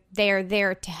they're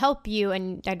there to help you,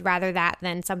 and I'd rather that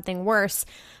than something worse.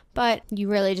 But you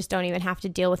really just don't even have to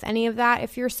deal with any of that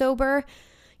if you're sober.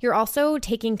 You're also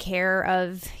taking care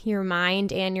of your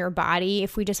mind and your body.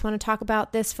 If we just want to talk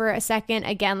about this for a second,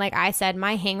 again, like I said,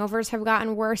 my hangovers have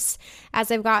gotten worse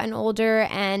as I've gotten older,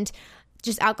 and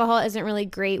just alcohol isn't really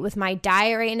great with my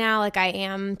diet right now. Like I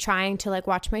am trying to like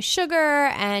watch my sugar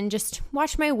and just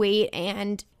watch my weight,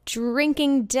 and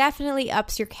drinking definitely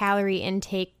ups your calorie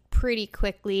intake pretty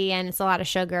quickly, and it's a lot of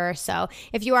sugar. So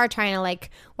if you are trying to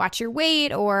like watch your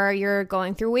weight or you're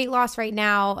going through weight loss right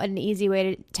now, an easy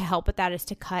way to help with that is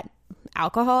to cut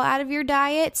alcohol out of your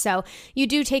diet. So you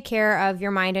do take care of your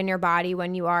mind and your body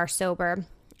when you are sober.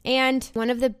 And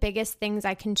one of the biggest things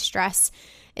I can stress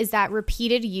is that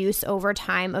repeated use over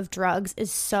time of drugs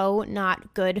is so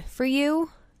not good for you.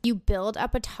 You build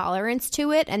up a tolerance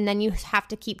to it, and then you have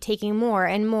to keep taking more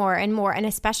and more and more. And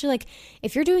especially like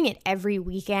if you're doing it every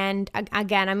weekend,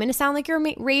 again, I'm going to sound like you're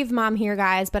a rave mom here,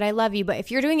 guys, but I love you. But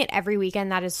if you're doing it every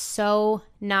weekend, that is so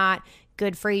not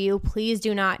good for you. Please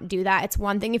do not do that. It's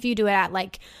one thing if you do it at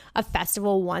like a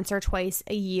festival once or twice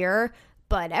a year,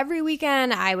 But every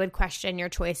weekend, I would question your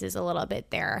choices a little bit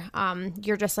there.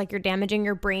 You're damaging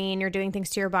your brain. You're doing things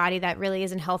to your body that really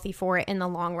isn't healthy for it in the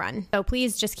long run. So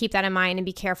please just keep that in mind and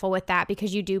be careful with that,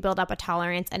 because you do build up a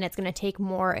tolerance, and it's going to take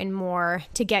more and more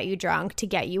to get you drunk, to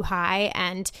get you high,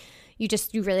 and you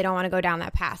really don't want to go down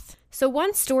that path. So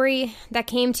one story that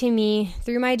came to me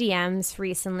through my DMs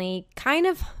recently,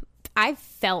 I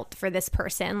felt for this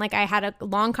person. Like, I had a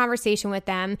long conversation with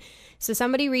them. So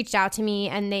somebody reached out to me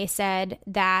and they said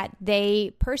that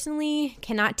they personally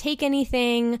cannot take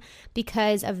anything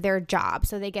because of their job.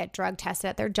 So they get drug tested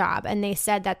at their job. And they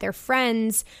said that their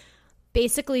friends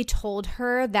basically told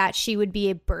her that she would be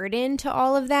a burden to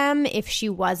all of them if she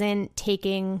wasn't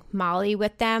taking Molly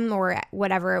with them, or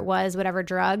whatever it was, whatever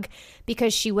drug,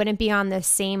 because she wouldn't be on the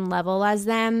same level as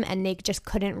them, and they just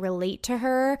couldn't relate to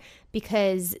her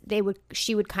because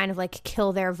she would kind of like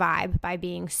kill their vibe by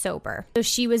being sober. So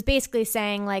she was basically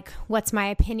saying, like, what's my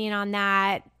opinion on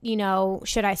that? You know,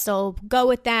 should I still go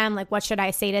with them? Like, what should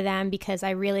I say to them? Because I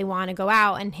really want to go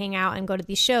out and hang out and go to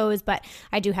these shows, but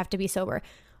I do have to be sober.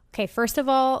 Okay, first of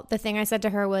all, the thing I said to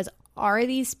her was, are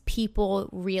these people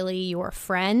really your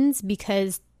friends?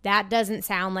 Because that doesn't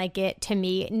sound like it to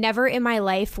me. Never in my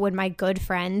life would my good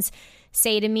friends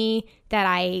say to me that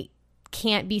I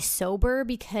can't be sober,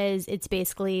 because it's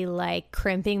basically like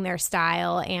crimping their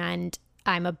style and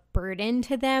I'm a burden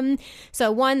to them.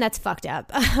 So one, that's fucked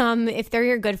up. If they're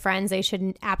your good friends, they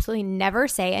should absolutely never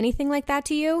say anything like that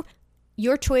to you.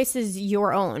 Your choice is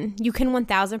your own. You can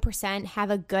 1000%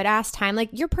 have a good ass time. Like,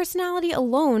 your personality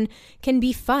alone can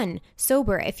be fun,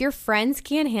 sober. If your friends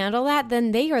can't handle that,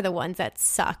 then they are the ones that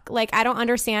suck. Like, I don't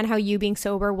understand how you being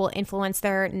sober will influence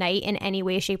their night in any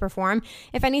way, shape, or form.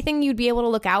 If anything, you'd be able to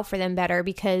look out for them better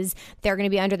because they're going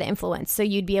to be under the influence. So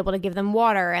you'd be able to give them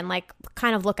water and like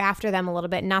kind of look after them a little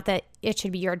bit. Not that it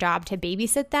should be your job to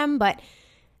babysit them, but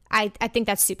I think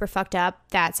that's super fucked up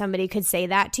that somebody could say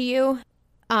that to you.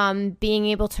 Being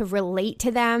able to relate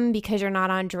to them because you're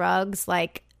not on drugs.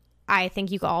 Like, I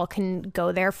think you all can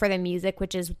go there for the music,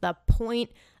 which is the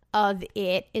point of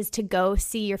it, is to go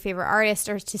see your favorite artist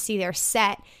or to see their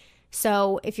set.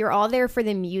 So if you're all there for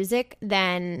the music,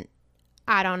 then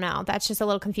I don't know. That's just a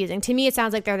little confusing. To me, it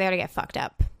sounds like they're there to get fucked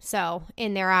up. So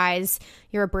in their eyes,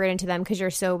 you're a burden to them because you're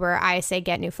sober. I say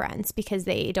get new friends because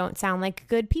they don't sound like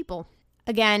good people.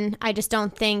 Again, I just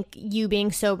don't think you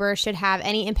being sober should have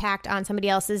any impact on somebody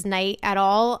else's night at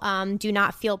all. Do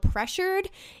not feel pressured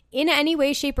in any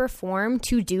way, shape, or form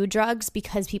to do drugs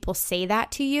because people say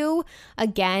that to you.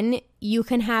 Again, you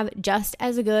can have just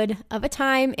as good of a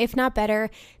time, if not better,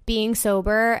 being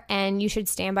sober, and you should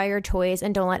stand by your choice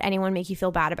and don't let anyone make you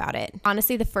feel bad about it.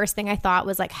 Honestly, the first thing I thought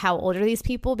was like, how old are these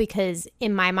people? Because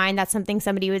in my mind, that's something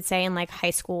somebody would say in like high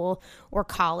school or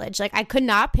college. Like, I could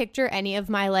not picture any of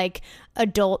my like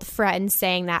adult friends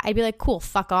saying that. I'd be like, cool,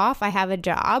 fuck off. I have a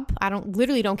job. I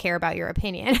literally don't care about your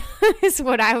opinion is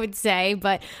what I would say.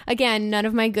 But again, none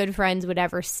of my good friends would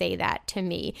ever say that to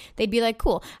me. They'd be like,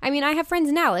 cool. I mean, I have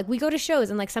friends now, like we go to shows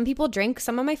and like some people drink.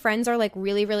 Some of my friends are like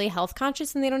really, really health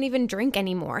conscious and they don't even drink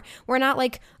anymore. We're not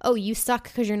like, oh, you suck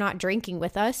because you're not drinking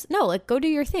with us. No, like go do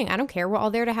your thing. I don't care. We're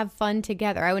all there to have fun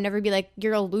together. I would never be like,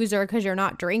 you're a loser because you're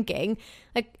not drinking.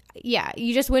 Like, yeah,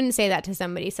 you just wouldn't say that to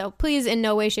somebody. So please, in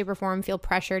no way, shape, or form, feel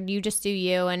pressured. You just do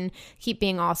you and keep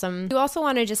being awesome. You also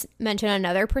want to just mention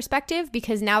another perspective,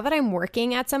 because now that I'm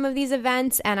working at some of these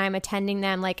events and I'm attending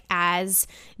them like as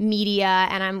media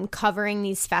and I'm covering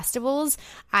these festivals,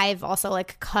 I've also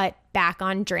like cut back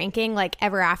on drinking. Like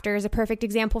Ever After is a perfect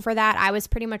example for that. I was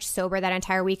pretty much sober that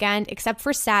entire weekend, except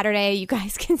for Saturday. You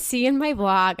guys can see in my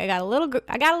vlog, I got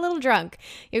a little drunk.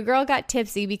 Your girl got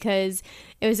tipsy because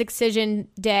it was Excision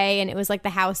Day and it was like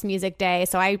the house music day.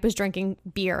 So I was drinking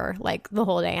beer like the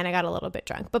whole day and I got a little bit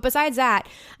drunk. But besides that,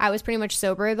 I was pretty much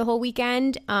sober the whole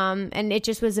weekend. And it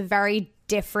just was a very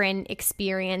different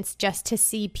experience just to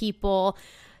see people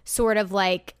sort of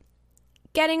like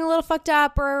getting a little fucked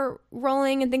up or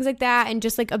rolling and things like that, and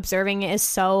just like observing it is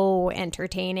so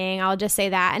entertaining. I'll just say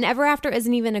that. And Ever After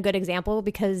isn't even a good example,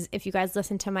 because if you guys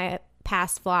listen to my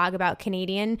past vlog about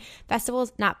Canadian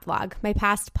festivals, not vlog, my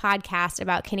past podcast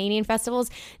about Canadian festivals,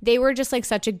 they were just like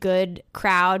such a good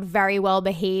crowd, very well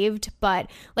behaved. But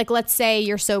like, let's say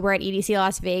you're sober at EDC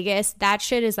Las Vegas, that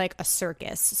shit is like a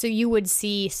circus. So you would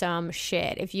see some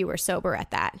shit if you were sober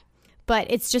at that. But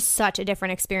it's just such a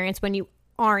different experience when you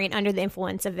aren't under the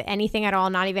influence of anything at all,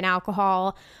 not even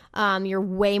alcohol. You're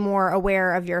way more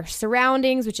aware of your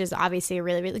surroundings, which is obviously a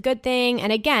really, really good thing.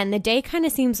 And again, the day kind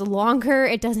of seems longer.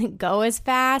 It doesn't go as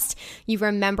fast. You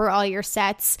remember all your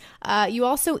sets. You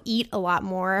also eat a lot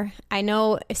more. I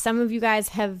know if some of you guys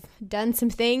have done some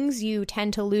things, you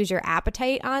tend to lose your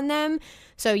appetite on them.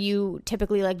 So you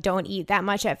typically like don't eat that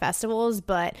much at festivals.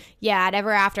 But yeah, at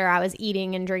Ever After, I was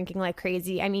eating and drinking like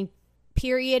crazy. I mean,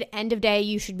 period, end of day,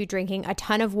 you should be drinking a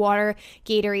ton of water,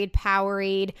 Gatorade,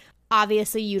 Powerade.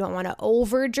 Obviously, you don't want to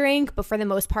overdrink, but for the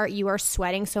most part, you are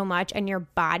sweating so much and your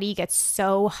body gets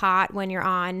so hot when you're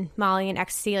on Molly and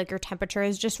ecstasy, like your temperature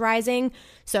is just rising.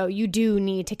 So you do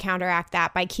need to counteract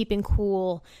that by keeping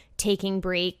cool, taking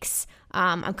breaks.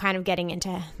 I'm kind of getting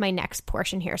into my next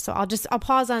portion here, so I'll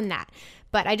pause on that.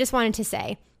 But I just wanted to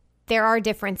say, there are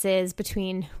differences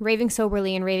between raving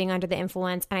soberly and raving under the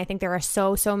influence. And I think there are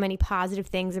so many positive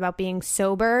things about being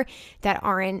sober that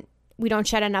we don't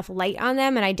shed enough light on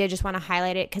them. And I did just want to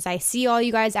highlight it because I see all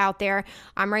you guys out there.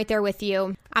 I'm right there with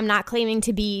you. I'm not claiming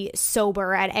to be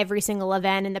sober at every single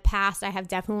event. In the past, I have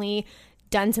definitely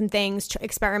done some things,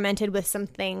 experimented with some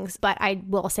things, but I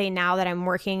will say now that I'm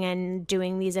working and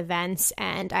doing these events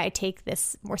and I take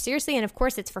this more seriously. And of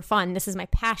course it's for fun. This is my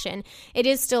passion. It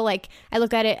is still like, I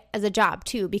look at it as a job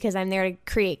too, because I'm there to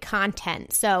create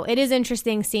content. So it is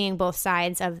interesting seeing both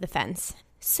sides of the fence.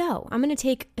 So I'm going to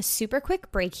take a super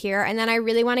quick break here, and then I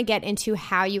really want to get into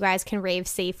how you guys can rave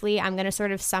safely. I'm going to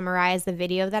sort of summarize the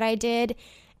video that I did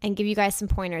and give you guys some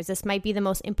pointers. This might be the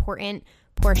most important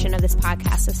portion of this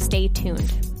podcast, so stay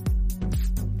tuned.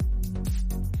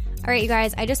 All right, you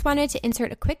guys, I just wanted to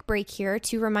insert a quick break here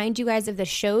to remind you guys of the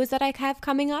shows that I have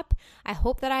coming up. I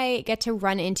hope that I get to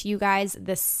run into you guys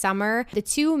this summer. The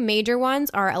two major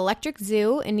ones are Electric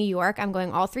Zoo in New York. I'm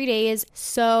going all 3 days.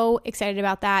 So excited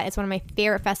about that. It's one of my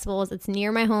favorite festivals. It's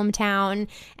near my hometown,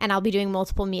 and I'll be doing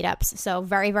multiple meetups. So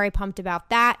very, very pumped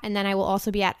about that. And then I will also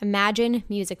be at Imagine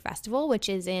Music Festival, which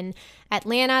is in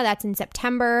Atlanta. That's in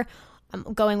September. I'm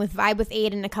going with Vibe with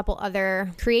Aid and a couple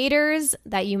other creators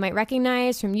that you might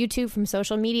recognize from YouTube, from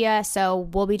social media. So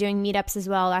we'll be doing meetups as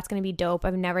well. That's going to be dope.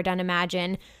 I've never done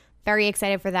Imagine. Very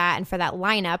excited for that and for that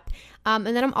lineup. And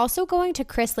then I'm also going to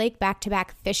Chris Lake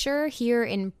Back-to-Back Fisher here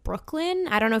in Brooklyn.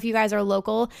 I don't know if you guys are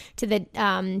local to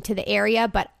the area,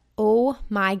 but oh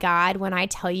my God, when I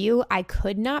tell you, I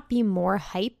could not be more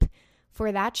hype for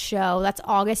that show. That's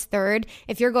August 3rd.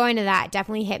 If you're going to that,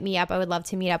 definitely hit me up. I would love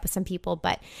to meet up with some people.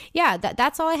 But yeah,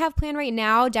 that's all I have planned right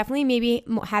now. Definitely maybe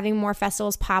having more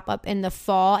festivals pop up in the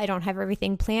fall. I don't have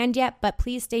everything planned yet, but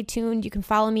please stay tuned. You can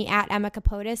follow me at Emma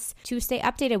Capotis to stay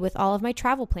updated with all of my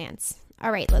travel plans.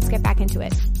 All right, let's get back into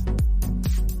it.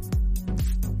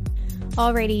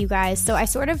 Alrighty, you guys. So I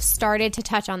sort of started to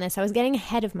touch on this. I was getting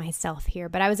ahead of myself here,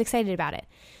 but I was excited about it.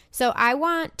 So I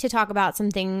want to talk about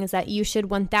some things that you should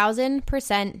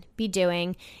 1000% be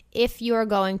doing if you're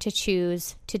going to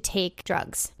choose to take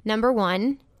drugs. Number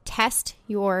one, test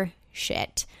your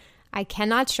shit. I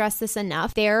cannot stress this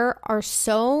enough. There are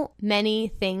so many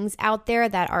things out there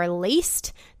that are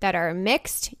laced, that are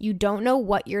mixed. You don't know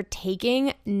what you're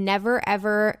taking. Never,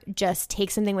 ever just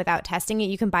take something without testing it.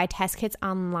 You can buy test kits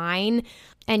online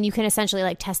and you can essentially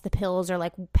like test the pills or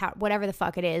like whatever the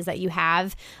fuck it is that you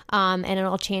have. And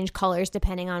it'll change colors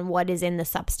depending on what is in the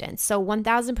substance. So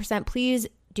 1000%, please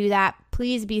do that.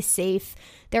 Please be safe.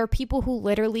 There are people who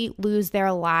literally lose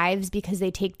their lives because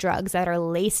they take drugs that are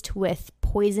laced with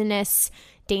poisonous,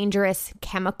 dangerous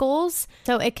chemicals.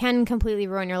 So it can completely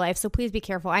ruin your life. So please be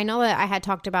careful. I know that I had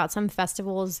talked about some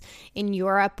festivals in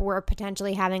Europe were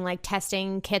potentially having like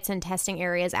testing kits and testing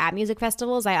areas at music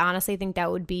festivals. I honestly think that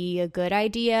would be a good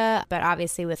idea, but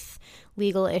obviously with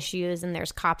legal issues and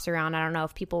there's cops around, I don't know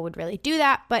if people would really do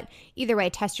that, but either way,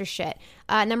 test your shit.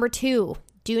 Number two,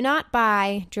 do not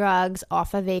buy drugs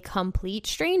off of a complete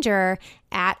stranger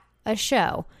at a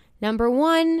show. Number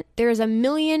one, there's a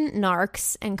million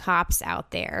narcs and cops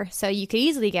out there, so you could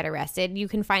easily get arrested. You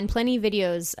can find plenty of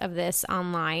videos of this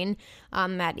online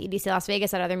at EDC Las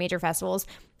Vegas, at other major festivals.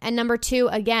 And number two,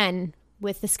 again,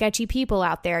 with the sketchy people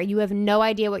out there, you have no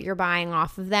idea what you're buying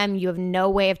off of them. You have no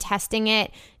way of testing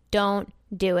it. Don't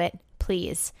do it,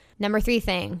 please. Number three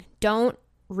thing, don't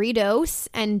redose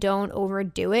and don't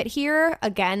overdo it here.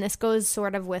 Again, this goes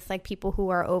sort of with like people who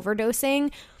are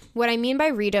overdosing. What I mean by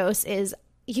redose is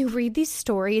you read these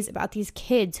stories about these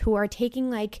kids who are taking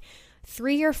like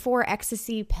 3 or 4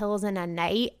 ecstasy pills in a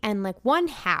night, and like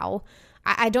how?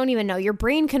 I don't even know. Your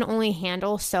brain can only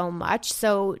handle so much.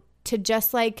 So to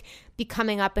just like be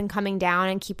coming up and coming down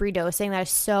and keep redosing, that is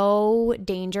so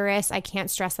dangerous. I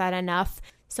can't stress that enough.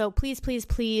 So please, please,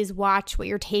 please watch what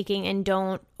you're taking and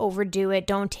don't overdo it.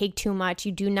 Don't take too much.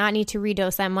 You do not need to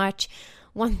redose that much.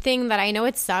 One thing that I know,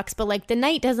 it sucks, but like the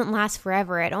night doesn't last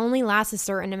forever. It only lasts a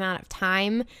certain amount of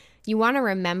time. You want to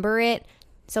remember it.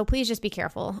 So please just be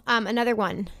careful. Another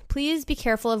one, please be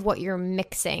careful of what you're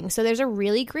mixing. So there's a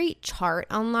really great chart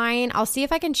online. I'll see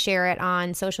if I can share it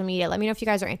on social media. Let me know if you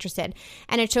guys are interested.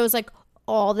 And it shows like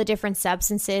all the different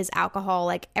substances, alcohol,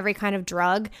 like every kind of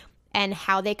drug, and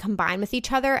how they combine with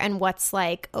each other and what's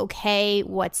like okay,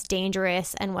 what's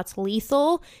dangerous, and what's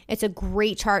lethal. It's a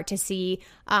great chart to see.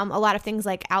 A lot of things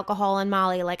like alcohol and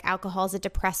Molly, like alcohol is a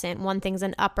depressant, one thing's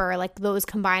an upper, like those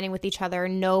combining with each other,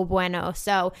 no bueno.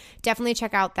 So definitely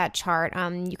check out that chart.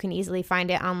 You can easily find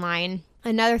it online.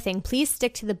 Another thing, please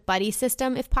stick to the buddy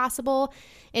system if possible.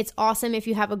 It's awesome if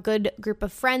you have a good group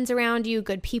of friends around you,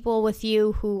 good people with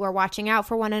you who are watching out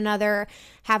for one another.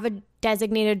 Have a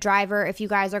designated driver if you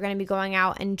guys are going to be going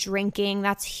out and drinking.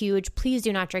 That's huge. Please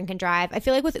do not drink and drive. I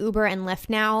feel like with Uber and Lyft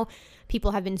now,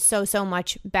 people have been so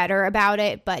much better about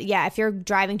it. But yeah, if you're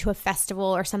driving to a festival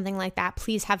or something like that,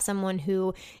 please have someone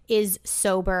who is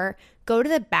sober. Go to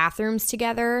the bathrooms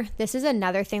together. This is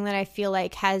another thing that I feel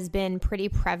like has been pretty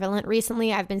prevalent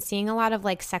recently. I've been seeing a lot of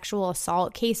like sexual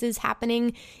assault cases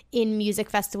happening in music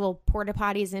festival porta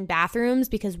potties and bathrooms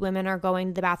because women are going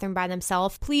to the bathroom by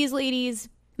themselves. Please, ladies,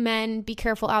 men, be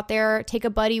careful out there. Take a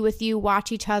buddy with you.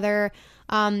 Watch each other.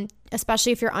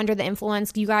 Especially if you're under the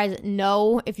influence. You guys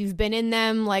know if you've been in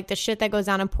them, like the shit that goes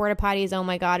down in porta potties, oh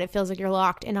my God, it feels like you're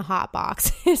locked in a hot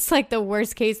box. It's like the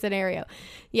worst case scenario.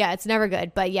 Yeah, it's never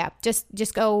good. But yeah,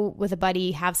 just go with a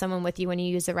buddy, have someone with you when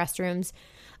you use the restrooms.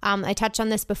 I touched on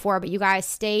this before, but you guys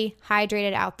stay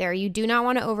hydrated out there. You do not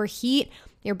want to overheat.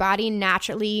 Your body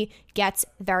naturally gets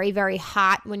very, very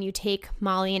hot when you take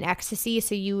Molly and ecstasy.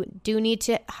 So you do need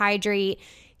to hydrate.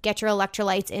 Get your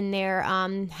electrolytes in there,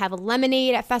 have a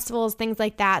lemonade at festivals, things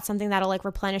like that, something that'll like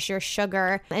replenish your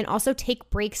sugar, and also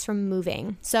take breaks from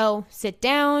moving. So sit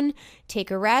down, take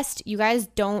a rest. You guys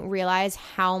don't realize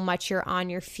how much you're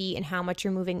on your feet and how much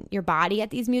you're moving your body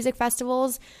at these music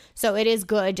festivals. So it is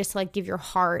good just to like give your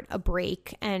heart a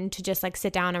break and to just like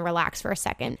sit down and relax for a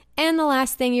second. And the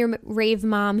last thing your rave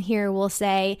mom here will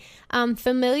say,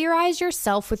 familiarize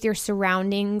yourself with your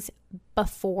surroundings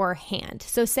beforehand.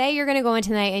 So say you're going to go in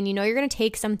tonight and you know you're going to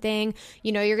take something,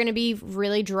 you know you're going to be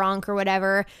really drunk or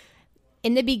whatever.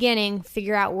 In the beginning,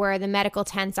 figure out where the medical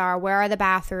tents are, where are the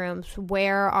bathrooms,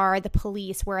 where are the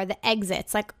police, where are the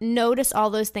exits. Like notice all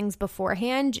those things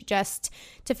beforehand just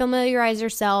to familiarize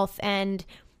yourself. And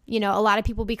you know, a lot of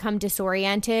people become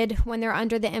disoriented when they're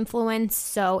under the influence.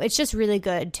 So it's just really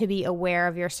good to be aware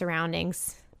of your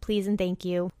surroundings. Please and thank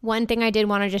you. One thing I did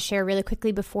want to just share really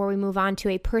quickly before we move on to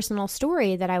a personal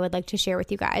story that I would like to share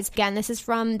with you guys. Again, this is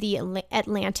from the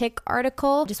Atlantic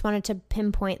article. Just wanted to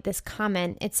pinpoint this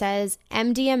comment. It says,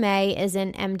 MDMA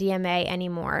isn't MDMA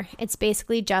anymore. It's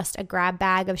basically just a grab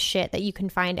bag of shit that you can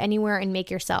find anywhere and make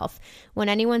yourself. When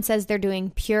anyone says they're doing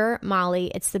pure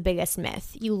Molly, it's the biggest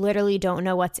myth. You literally don't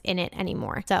know what's in it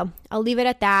anymore. So I'll leave it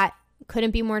at that.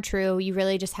 Couldn't be more true. You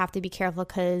really just have to be careful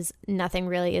because nothing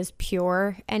really is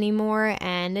pure anymore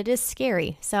and it is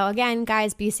scary. So again,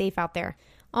 guys, be safe out there.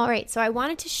 All right, so I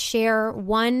wanted to share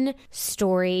one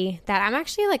story that I'm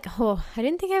actually like, I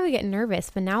didn't think I would get nervous,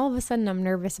 but now all of a sudden I'm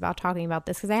nervous about talking about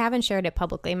this because I haven't shared it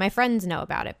publicly. My friends know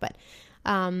about it, but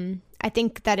I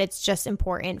think that it's just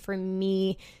important for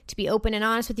me to be open and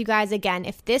honest with you guys. Again,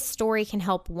 if this story can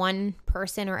help one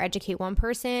person or educate one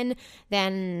person,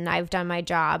 then I've done my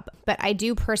job. But I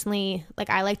do personally,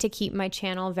 I like to keep my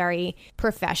channel very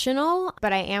professional,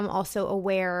 but I am also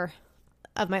aware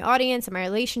of my audience and my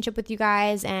relationship with you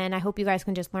guys. And I hope you guys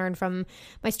can just learn from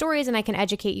my stories and I can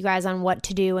educate you guys on what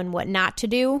to do and what not to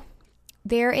do.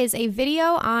 There is a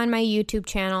video on my YouTube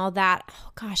channel that,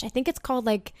 I think it's called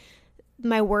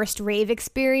my worst rave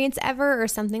experience ever or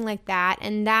something like that.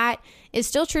 And that is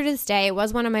still true to this day. It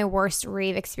was one of my worst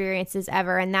rave experiences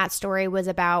ever. And that story was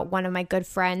about one of my good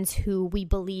friends who we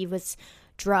believe was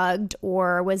drugged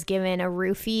or was given a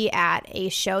roofie at a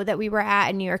show that we were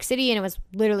at in New York City. And it was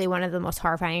literally one of the most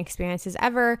horrifying experiences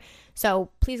ever.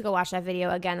 So please go watch that video.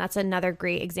 Again, that's another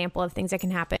great example of things that can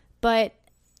happen. But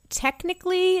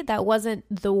technically, that wasn't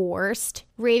the worst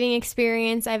raving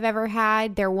experience I've ever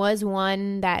had. There was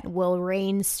one that will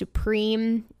reign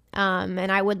supreme,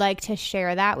 and I would like to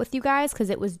share that with you guys because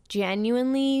it was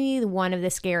genuinely one of the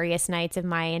scariest nights of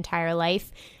my entire life,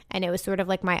 and it was sort of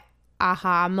like my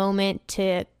aha moment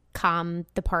to calm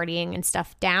the partying and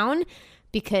stuff down.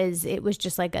 because it was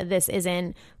just like, this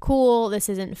isn't cool, this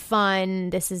isn't fun,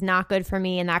 this is not good for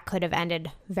me, and that could have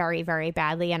ended very, very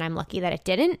badly, and I'm lucky that it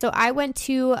didn't. So I went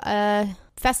to a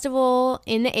festival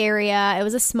in the area. It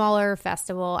was a smaller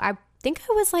festival. I think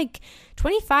I was like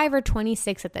 25 or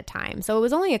 26 at the time. So it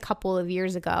was only a couple of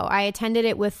years ago. I attended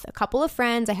it with a couple of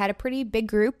friends. I had a pretty big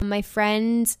group. My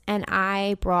friends and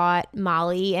I brought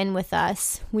Molly in with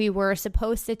us. We were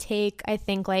supposed to take, I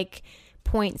think, like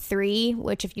 0.3,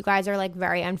 which if you guys are like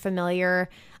very unfamiliar,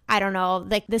 I don't know,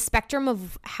 like the spectrum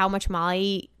of how much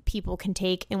Molly people can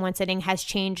take in one sitting has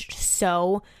changed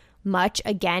so much,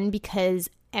 again, because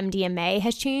MDMA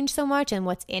has changed so much and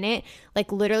what's in it.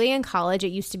 Like literally in college,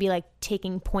 it used to be like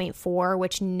taking 0.4,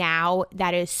 which now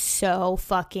that is so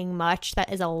fucking much.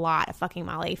 That is a lot of fucking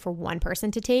Molly for one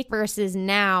person to take, versus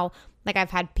now, like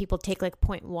I've had people take like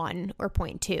 0.1 or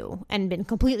 0.2 and been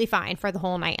completely fine for the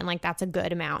whole night. And like, that's a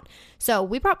good amount. So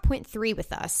we brought 0.3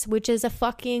 with us, which is a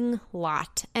fucking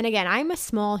lot. And again, I'm a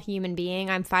small human being.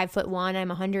 I'm 5'1". I'm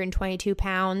 122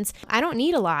 pounds. I don't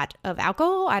need a lot of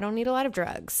alcohol. I don't need a lot of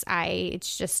drugs.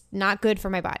 It's just not good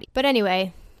for my body. But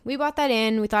anyway, we bought that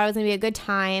in. We thought it was going to be a good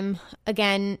time.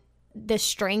 Again, the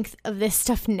strength of this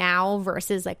stuff now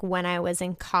versus like when I was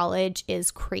in college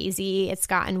is crazy. It's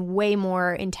gotten way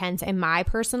more intense in my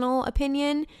personal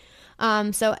opinion.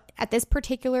 So at this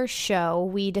particular show,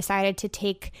 we decided to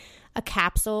take a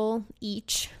capsule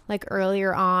each, like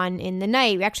earlier on in the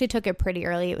night. We actually took it pretty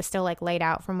early. It was still like laid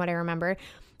out from what I remember.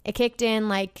 It kicked in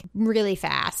like really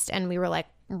fast and we were like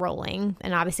rolling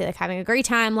and obviously like having a great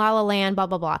time, La La Land, blah,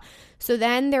 blah, blah. So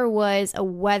then there was a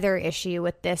weather issue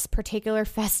with this particular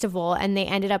festival and they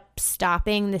ended up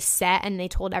stopping the set and they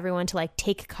told everyone to like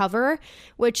take cover,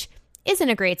 which isn't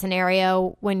a great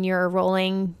scenario when you're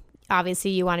rolling.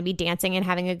 Obviously you want to be dancing and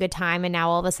having a good time, and now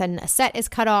all of a sudden a set is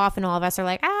cut off and all of us are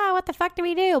like, what the fuck do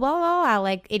we do? Blah, blah, blah,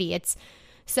 like idiots.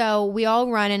 So we all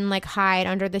run and like hide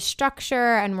under the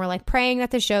structure and we're like praying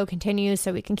that the show continues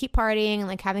so we can keep partying and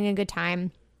like having a good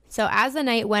time. So as the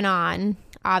night went on,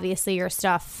 obviously your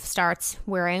stuff starts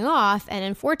wearing off, and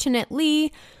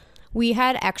unfortunately we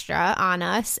had extra on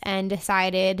us and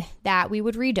decided that we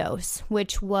would redose,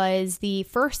 which was the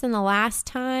first and the last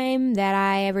time that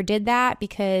I ever did that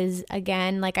because,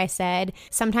 again, like I said,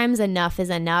 sometimes enough is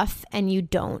enough and you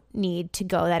don't need to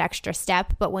go that extra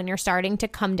step. But when you're starting to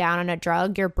come down on a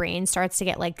drug, your brain starts to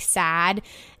get like sad,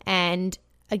 and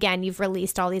again, you've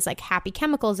released all these like happy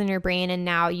chemicals in your brain, and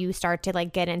now you start to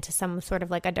like get into some sort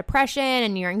of like a depression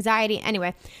and your anxiety.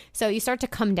 Anyway, so you start to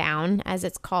come down, as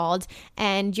it's called,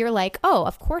 and you're like, oh,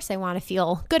 of course I want to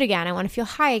feel good again. I want to feel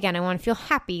high again. I want to feel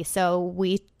happy. So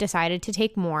we decided to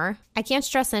take more. I can't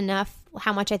stress enough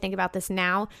how much I think about this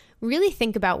now. Really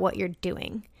think about what you're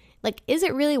doing. Like, is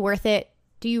it really worth it?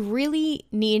 Do you really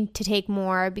need to take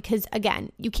more? Because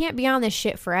again, you can't be on this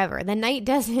shit forever. The night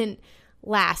doesn't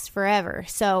last forever.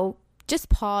 So just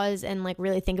pause and like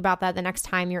really think about that the next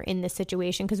time you're in this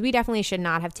situation, because we definitely should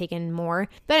not have taken more.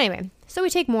 But anyway, so we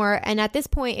take more, and at this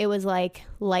point it was like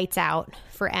lights out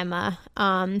for Emma.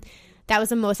 That was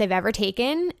the most I've ever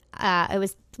taken. It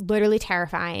was literally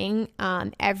terrifying.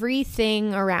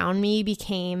 Everything around me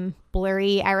became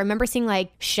blurry. I remember seeing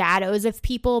like shadows of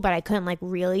people, but I couldn't like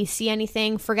really see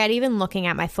anything. Forget even looking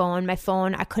at my phone.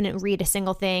 I couldn't read a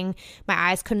single thing. My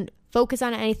eyes couldn't focus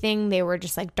on anything. They were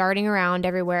just like darting around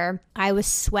everywhere. I was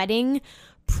sweating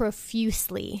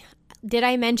profusely. Did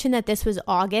I mention that this was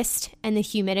August and the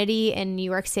humidity in New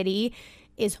York City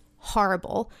is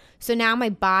horrible? So now my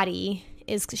body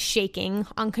is shaking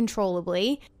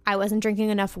uncontrollably. I wasn't drinking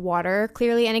enough water,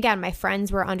 clearly. And again, my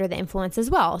friends were under the influence as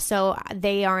well. So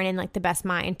they aren't in like the best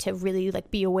mind to really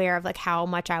like be aware of like how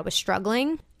much I was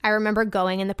struggling. I remember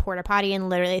going in the porta potty and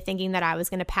literally thinking that I was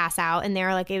going to pass out. And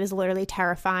there, like, it was literally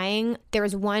terrifying. There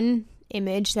was one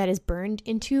image that is burned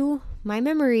into my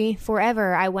memory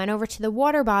forever. I went over to the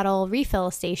water bottle refill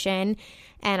station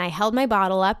and I held my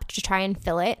bottle up to try and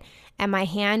fill it. And my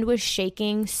hand was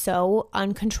shaking so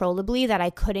uncontrollably that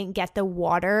I couldn't get the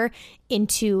water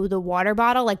into the water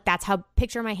bottle. Like, that's how,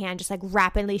 picture my hand just like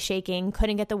rapidly shaking,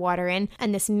 couldn't get the water in.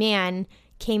 And this man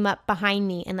came up behind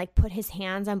me and like put his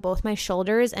hands on both my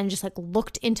shoulders and just like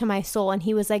looked into my soul, and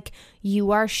he was like,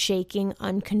 you are shaking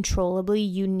uncontrollably,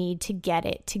 you need to get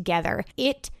it together.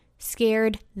 It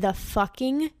scared the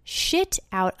fucking shit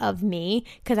out of me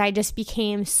because I just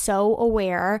became so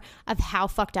aware of how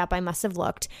fucked up I must have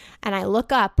looked. And I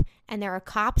look up and there are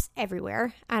cops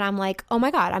everywhere, and I'm like, oh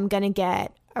my God, I'm gonna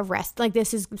get arrested. Like,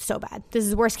 this is so bad. This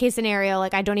is worst case scenario.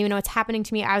 Like, I don't even know what's happening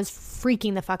to me. I was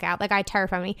freaking the fuck out. Like, I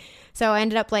terrified me. So I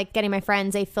ended up like getting my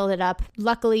friends. They filled it up.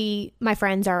 Luckily, my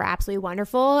friends are absolutely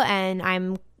wonderful, and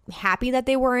I'm happy that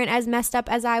they weren't as messed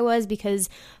up as I was, because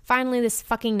finally this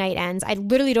fucking night ends. I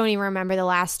literally don't even remember the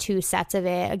last 2 sets of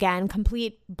it. Again,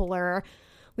 complete blur.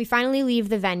 We finally leave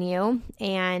the venue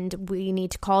and we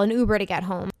need to call an Uber to get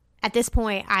home. At this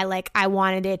point, I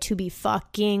wanted it to be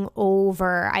fucking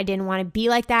over. I didn't want to be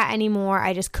like that anymore.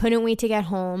 I just couldn't wait to get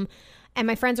home. And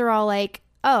my friends are all like,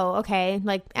 oh, okay,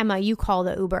 like, Emma, you call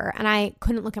the Uber. And I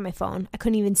couldn't look at my phone. I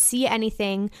couldn't even see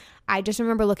anything. I just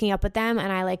remember looking up at them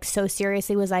and I so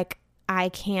seriously was like, I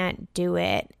can't do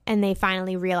it. And they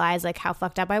finally realized how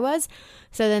fucked up I was.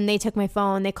 So then they took my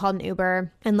phone, they called an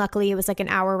Uber, and luckily it was an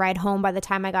hour ride home. By the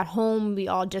time I got home, we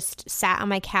all just sat on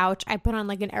my couch. I put on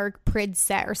an Eric Prydz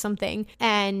set or something,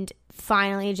 and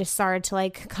finally just started to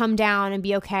come down and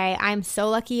be okay. I'm so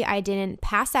lucky I didn't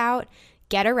pass out,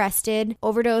 get arrested,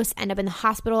 overdose, end up in the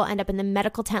hospital, end up in the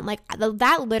medical tent.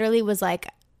 That literally was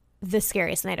the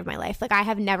scariest night of my life. I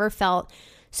have never felt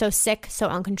so sick, so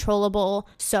uncontrollable,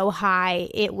 so high.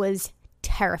 It was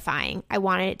terrifying. I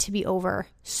wanted it to be over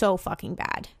so fucking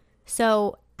bad.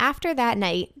 So after that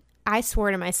night, I swore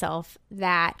to myself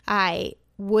that I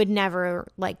would never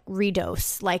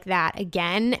redose like that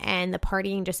again, and the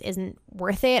partying just isn't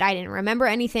worth it. I didn't remember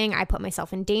anything. I put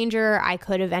myself in danger. I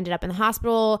could have ended up in the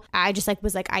hospital. I just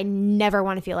was I never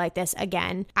want to feel like this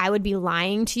again. I would be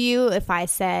lying to you if I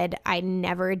said I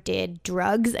never did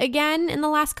drugs again in the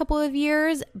last couple of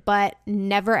years, but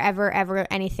never ever ever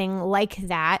anything like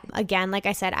that again. Like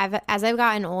I said, as I've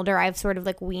gotten older, I've sort of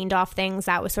weaned off things.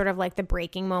 That was sort of the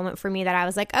breaking moment for me, that I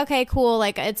was okay, cool,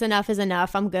 it's enough is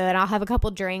enough. I'm good. I'll have a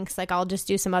couple drinks. I'll just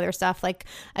do some other stuff,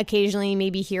 occasionally,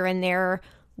 maybe here and there,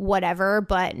 whatever.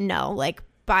 But no,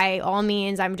 by all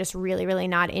means, I'm just really, really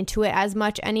not into it as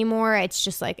much anymore. It's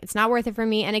just it's not worth it for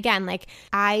me. And again,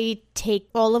 I take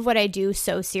all of what I do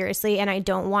so seriously, and I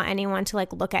don't want anyone to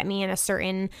look at me in a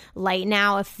certain light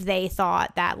now if they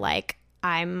thought that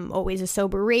I'm always a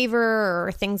sober raver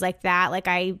or things like that.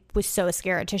 I was so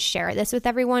scared to share this with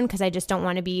everyone because I just don't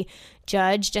want to be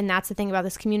judged. And that's the thing about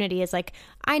this community is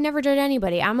I never judge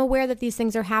anybody. I'm aware that these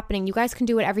things are happening. You guys can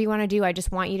do whatever you want to do. I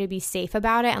just want you to be safe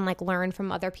about it and learn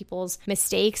from other people's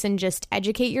mistakes and just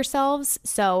educate yourselves.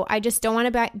 So I just don't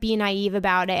want to be naive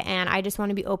about it. And I just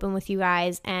want to be open with you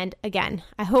guys. And again,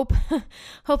 I hope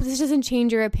this doesn't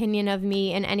change your opinion of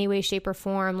me in any way, shape, or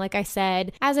form. Like I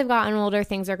said, as I've gotten older,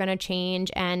 things are going to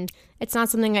change, and it's not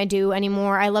something I do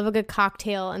anymore. I love a good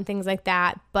cocktail and things like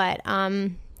that. But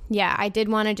yeah, I did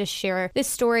want to just share this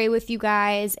story with you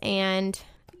guys. And,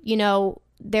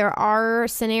 there are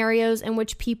scenarios in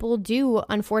which people do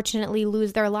unfortunately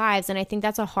lose their lives. And I think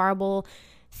that's a horrible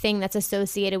thing that's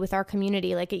associated with our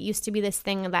community. It used to be this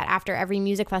thing that after every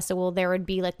music festival, there would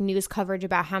be news coverage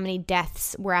about how many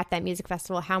deaths were at that music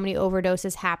festival, how many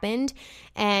overdoses happened.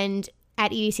 And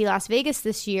at EDC Las Vegas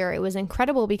this year, it was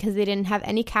incredible because they didn't have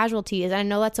any casualties. I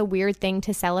know that's a weird thing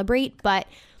to celebrate, but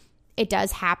it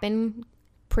does happen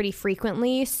pretty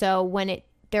frequently. So when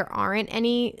there aren't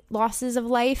any losses of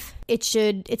life, it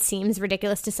seems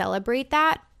ridiculous to celebrate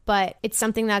that, but it's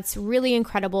something that's really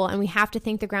incredible, and we have to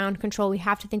thank the ground control. We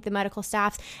have to thank the medical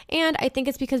staffs, and I think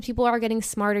it's because people are getting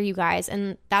smarter, you guys,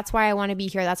 and that's why I want to be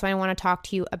here. That's why I want to talk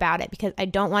to you about it, because I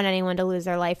don't want anyone to lose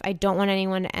their life. I don't want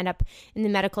anyone to end up in the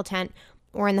medical tent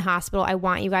or in the hospital. I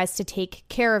want you guys to take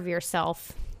care of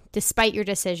yourself despite your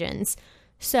decisions.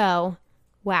 So,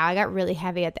 wow, I got really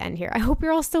heavy at the end here. I hope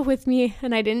you're all still with me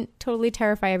and I didn't totally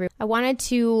terrify everyone. I wanted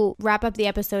to wrap up the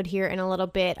episode here in a little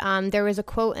bit. There was a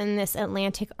quote in this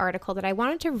Atlantic article that I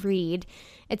wanted to read.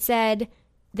 It said,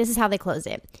 this is how they close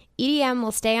it. EDM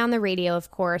will stay on the radio,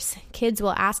 of course. Kids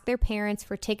will ask their parents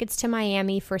for tickets to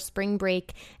Miami for spring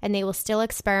break, and they will still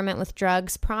experiment with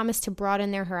drugs, promise to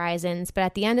broaden their horizons. But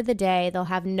at the end of the day, they'll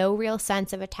have no real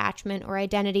sense of attachment or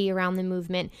identity around the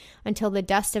movement until the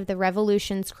dust of the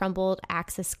revolution's crumbled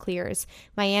axis clears.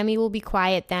 Miami will be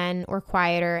quiet then, or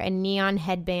quieter, and neon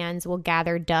headbands will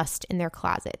gather dust in their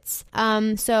closets.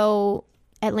 So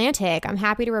Atlantic, I'm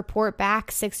happy to report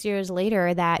back 6 years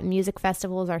later that music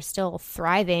festivals are still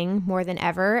thriving more than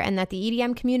ever, and that the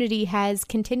EDM community has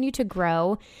continued to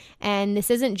grow. And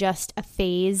this isn't just a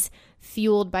phase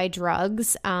fueled by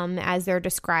drugs, as they're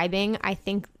describing. I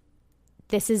think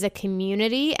this is a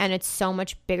community, and it's so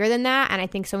much bigger than that. And I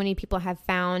think so many people have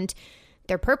found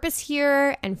their purpose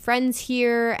here and friends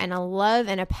here and a love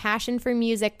and a passion for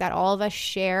music that all of us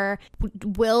share.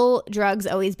 Will drugs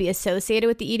always be associated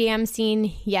with the EDM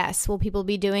scene? Yes. Will people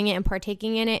be doing it and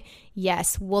partaking in it?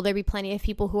 Yes. Will there be plenty of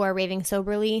people who are raving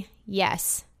soberly?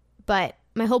 Yes. But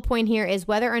my whole point here is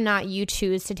whether or not you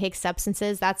choose to take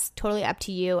substances, that's totally up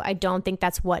to you. I don't think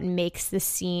that's what makes the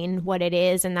scene what it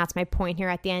is, and that's my point here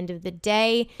at the end of the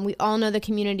day. We all know the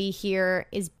community here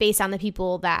is based on the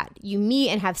people that you meet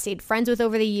and have stayed friends with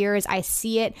over the years. I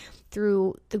see it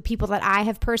through the people that I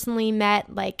have personally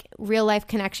met, like real life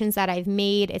connections that I've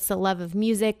made. It's the love of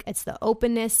music. It's the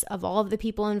openness of all of the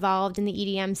people involved in the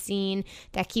EDM scene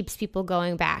that keeps people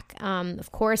going back.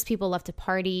 Of course, people love to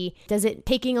party. Does it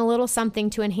taking a little something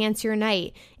to enhance your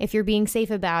night, if you're being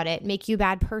safe about it, make you a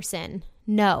bad person?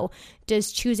 No.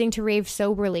 Does choosing to rave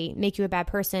soberly make you a bad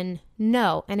person?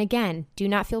 No. And again, do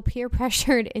not feel peer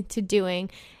pressured into doing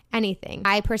anything.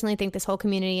 I personally think this whole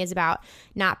community is about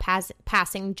not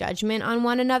passing judgment on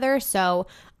one another. So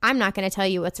I'm not going to tell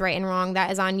you what's right and wrong.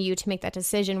 That is on you to make that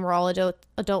decision. We're all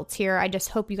adults here. I just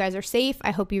hope you guys are safe.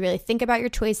 I hope you really think about your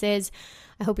choices.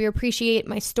 I hope you appreciate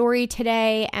my story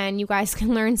today and you guys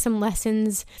can learn some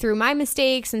lessons through my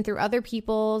mistakes and through other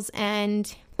people's,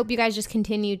 and hope you guys just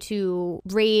continue to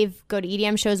rave, go to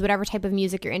EDM shows, whatever type of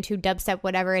music you're into, dubstep,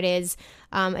 whatever it is.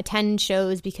 Attend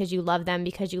shows because you love them,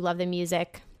 because you love the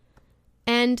music.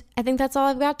 And I think that's all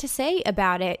I've got to say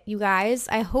about it, you guys.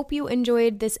 I hope you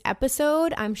enjoyed this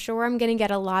episode. I'm sure I'm going to get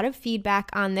a lot of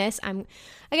feedback on this. I'm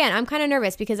kind of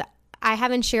nervous because I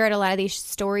haven't shared a lot of these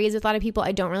stories with a lot of people.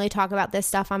 I don't really talk about this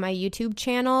stuff on my YouTube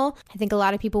channel. I think a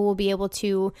lot of people will be able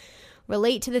to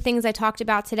relate to the things I talked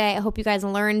about today. I hope you guys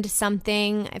learned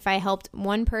something. If I helped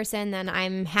one person, then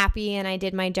I'm happy and I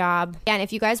did my job. And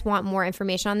if you guys want more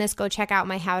information on this, go check out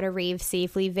my How to Rave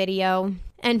Safely video.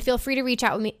 And feel free to reach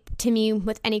out to me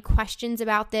with any questions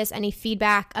about this, any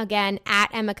feedback, again, at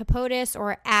Emma Capotis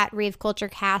or at Rave Culture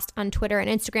Cast on Twitter and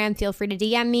Instagram. Feel free to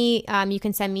DM me. You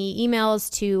can send me emails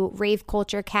to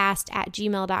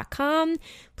raveculturecast@gmail.com.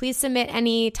 Please submit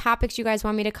any topics you guys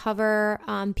want me to cover,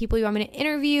 people you want me to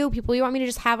interview, people you want me to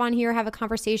just have on here, have a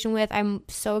conversation with. I'm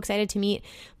so excited to meet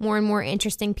more and more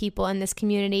interesting people in this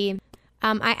community.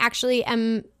 I actually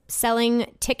am selling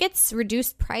tickets,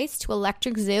 reduced price, to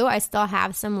Electric Zoo. I still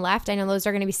have some left. I know those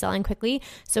are going to be selling quickly,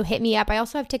 so hit me up. I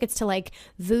also have tickets to like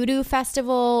Voodoo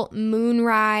Festival,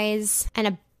 Moonrise, and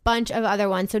a bunch of other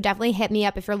ones, so definitely hit me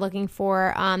up if you're looking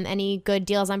for any good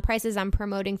deals on prices. I'm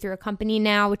promoting through a company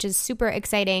now, which is super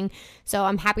exciting, so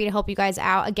I'm happy to help you guys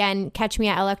out. Again, catch me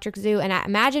at Electric Zoo and at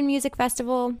Imagine Music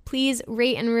Festival. Please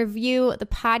rate and review the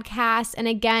podcast, and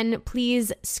again,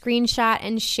 please screenshot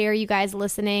and share you guys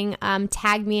listening.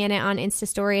 Tag me in it on Insta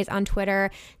Stories, on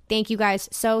Twitter. Thank you guys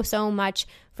so much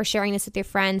for sharing this with your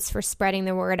friends, for spreading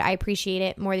the word. I appreciate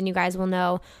it more than you guys will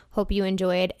know. Hope you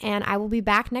enjoyed, and I will be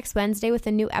back next Wednesday with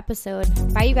a new episode.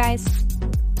 Bye, you guys.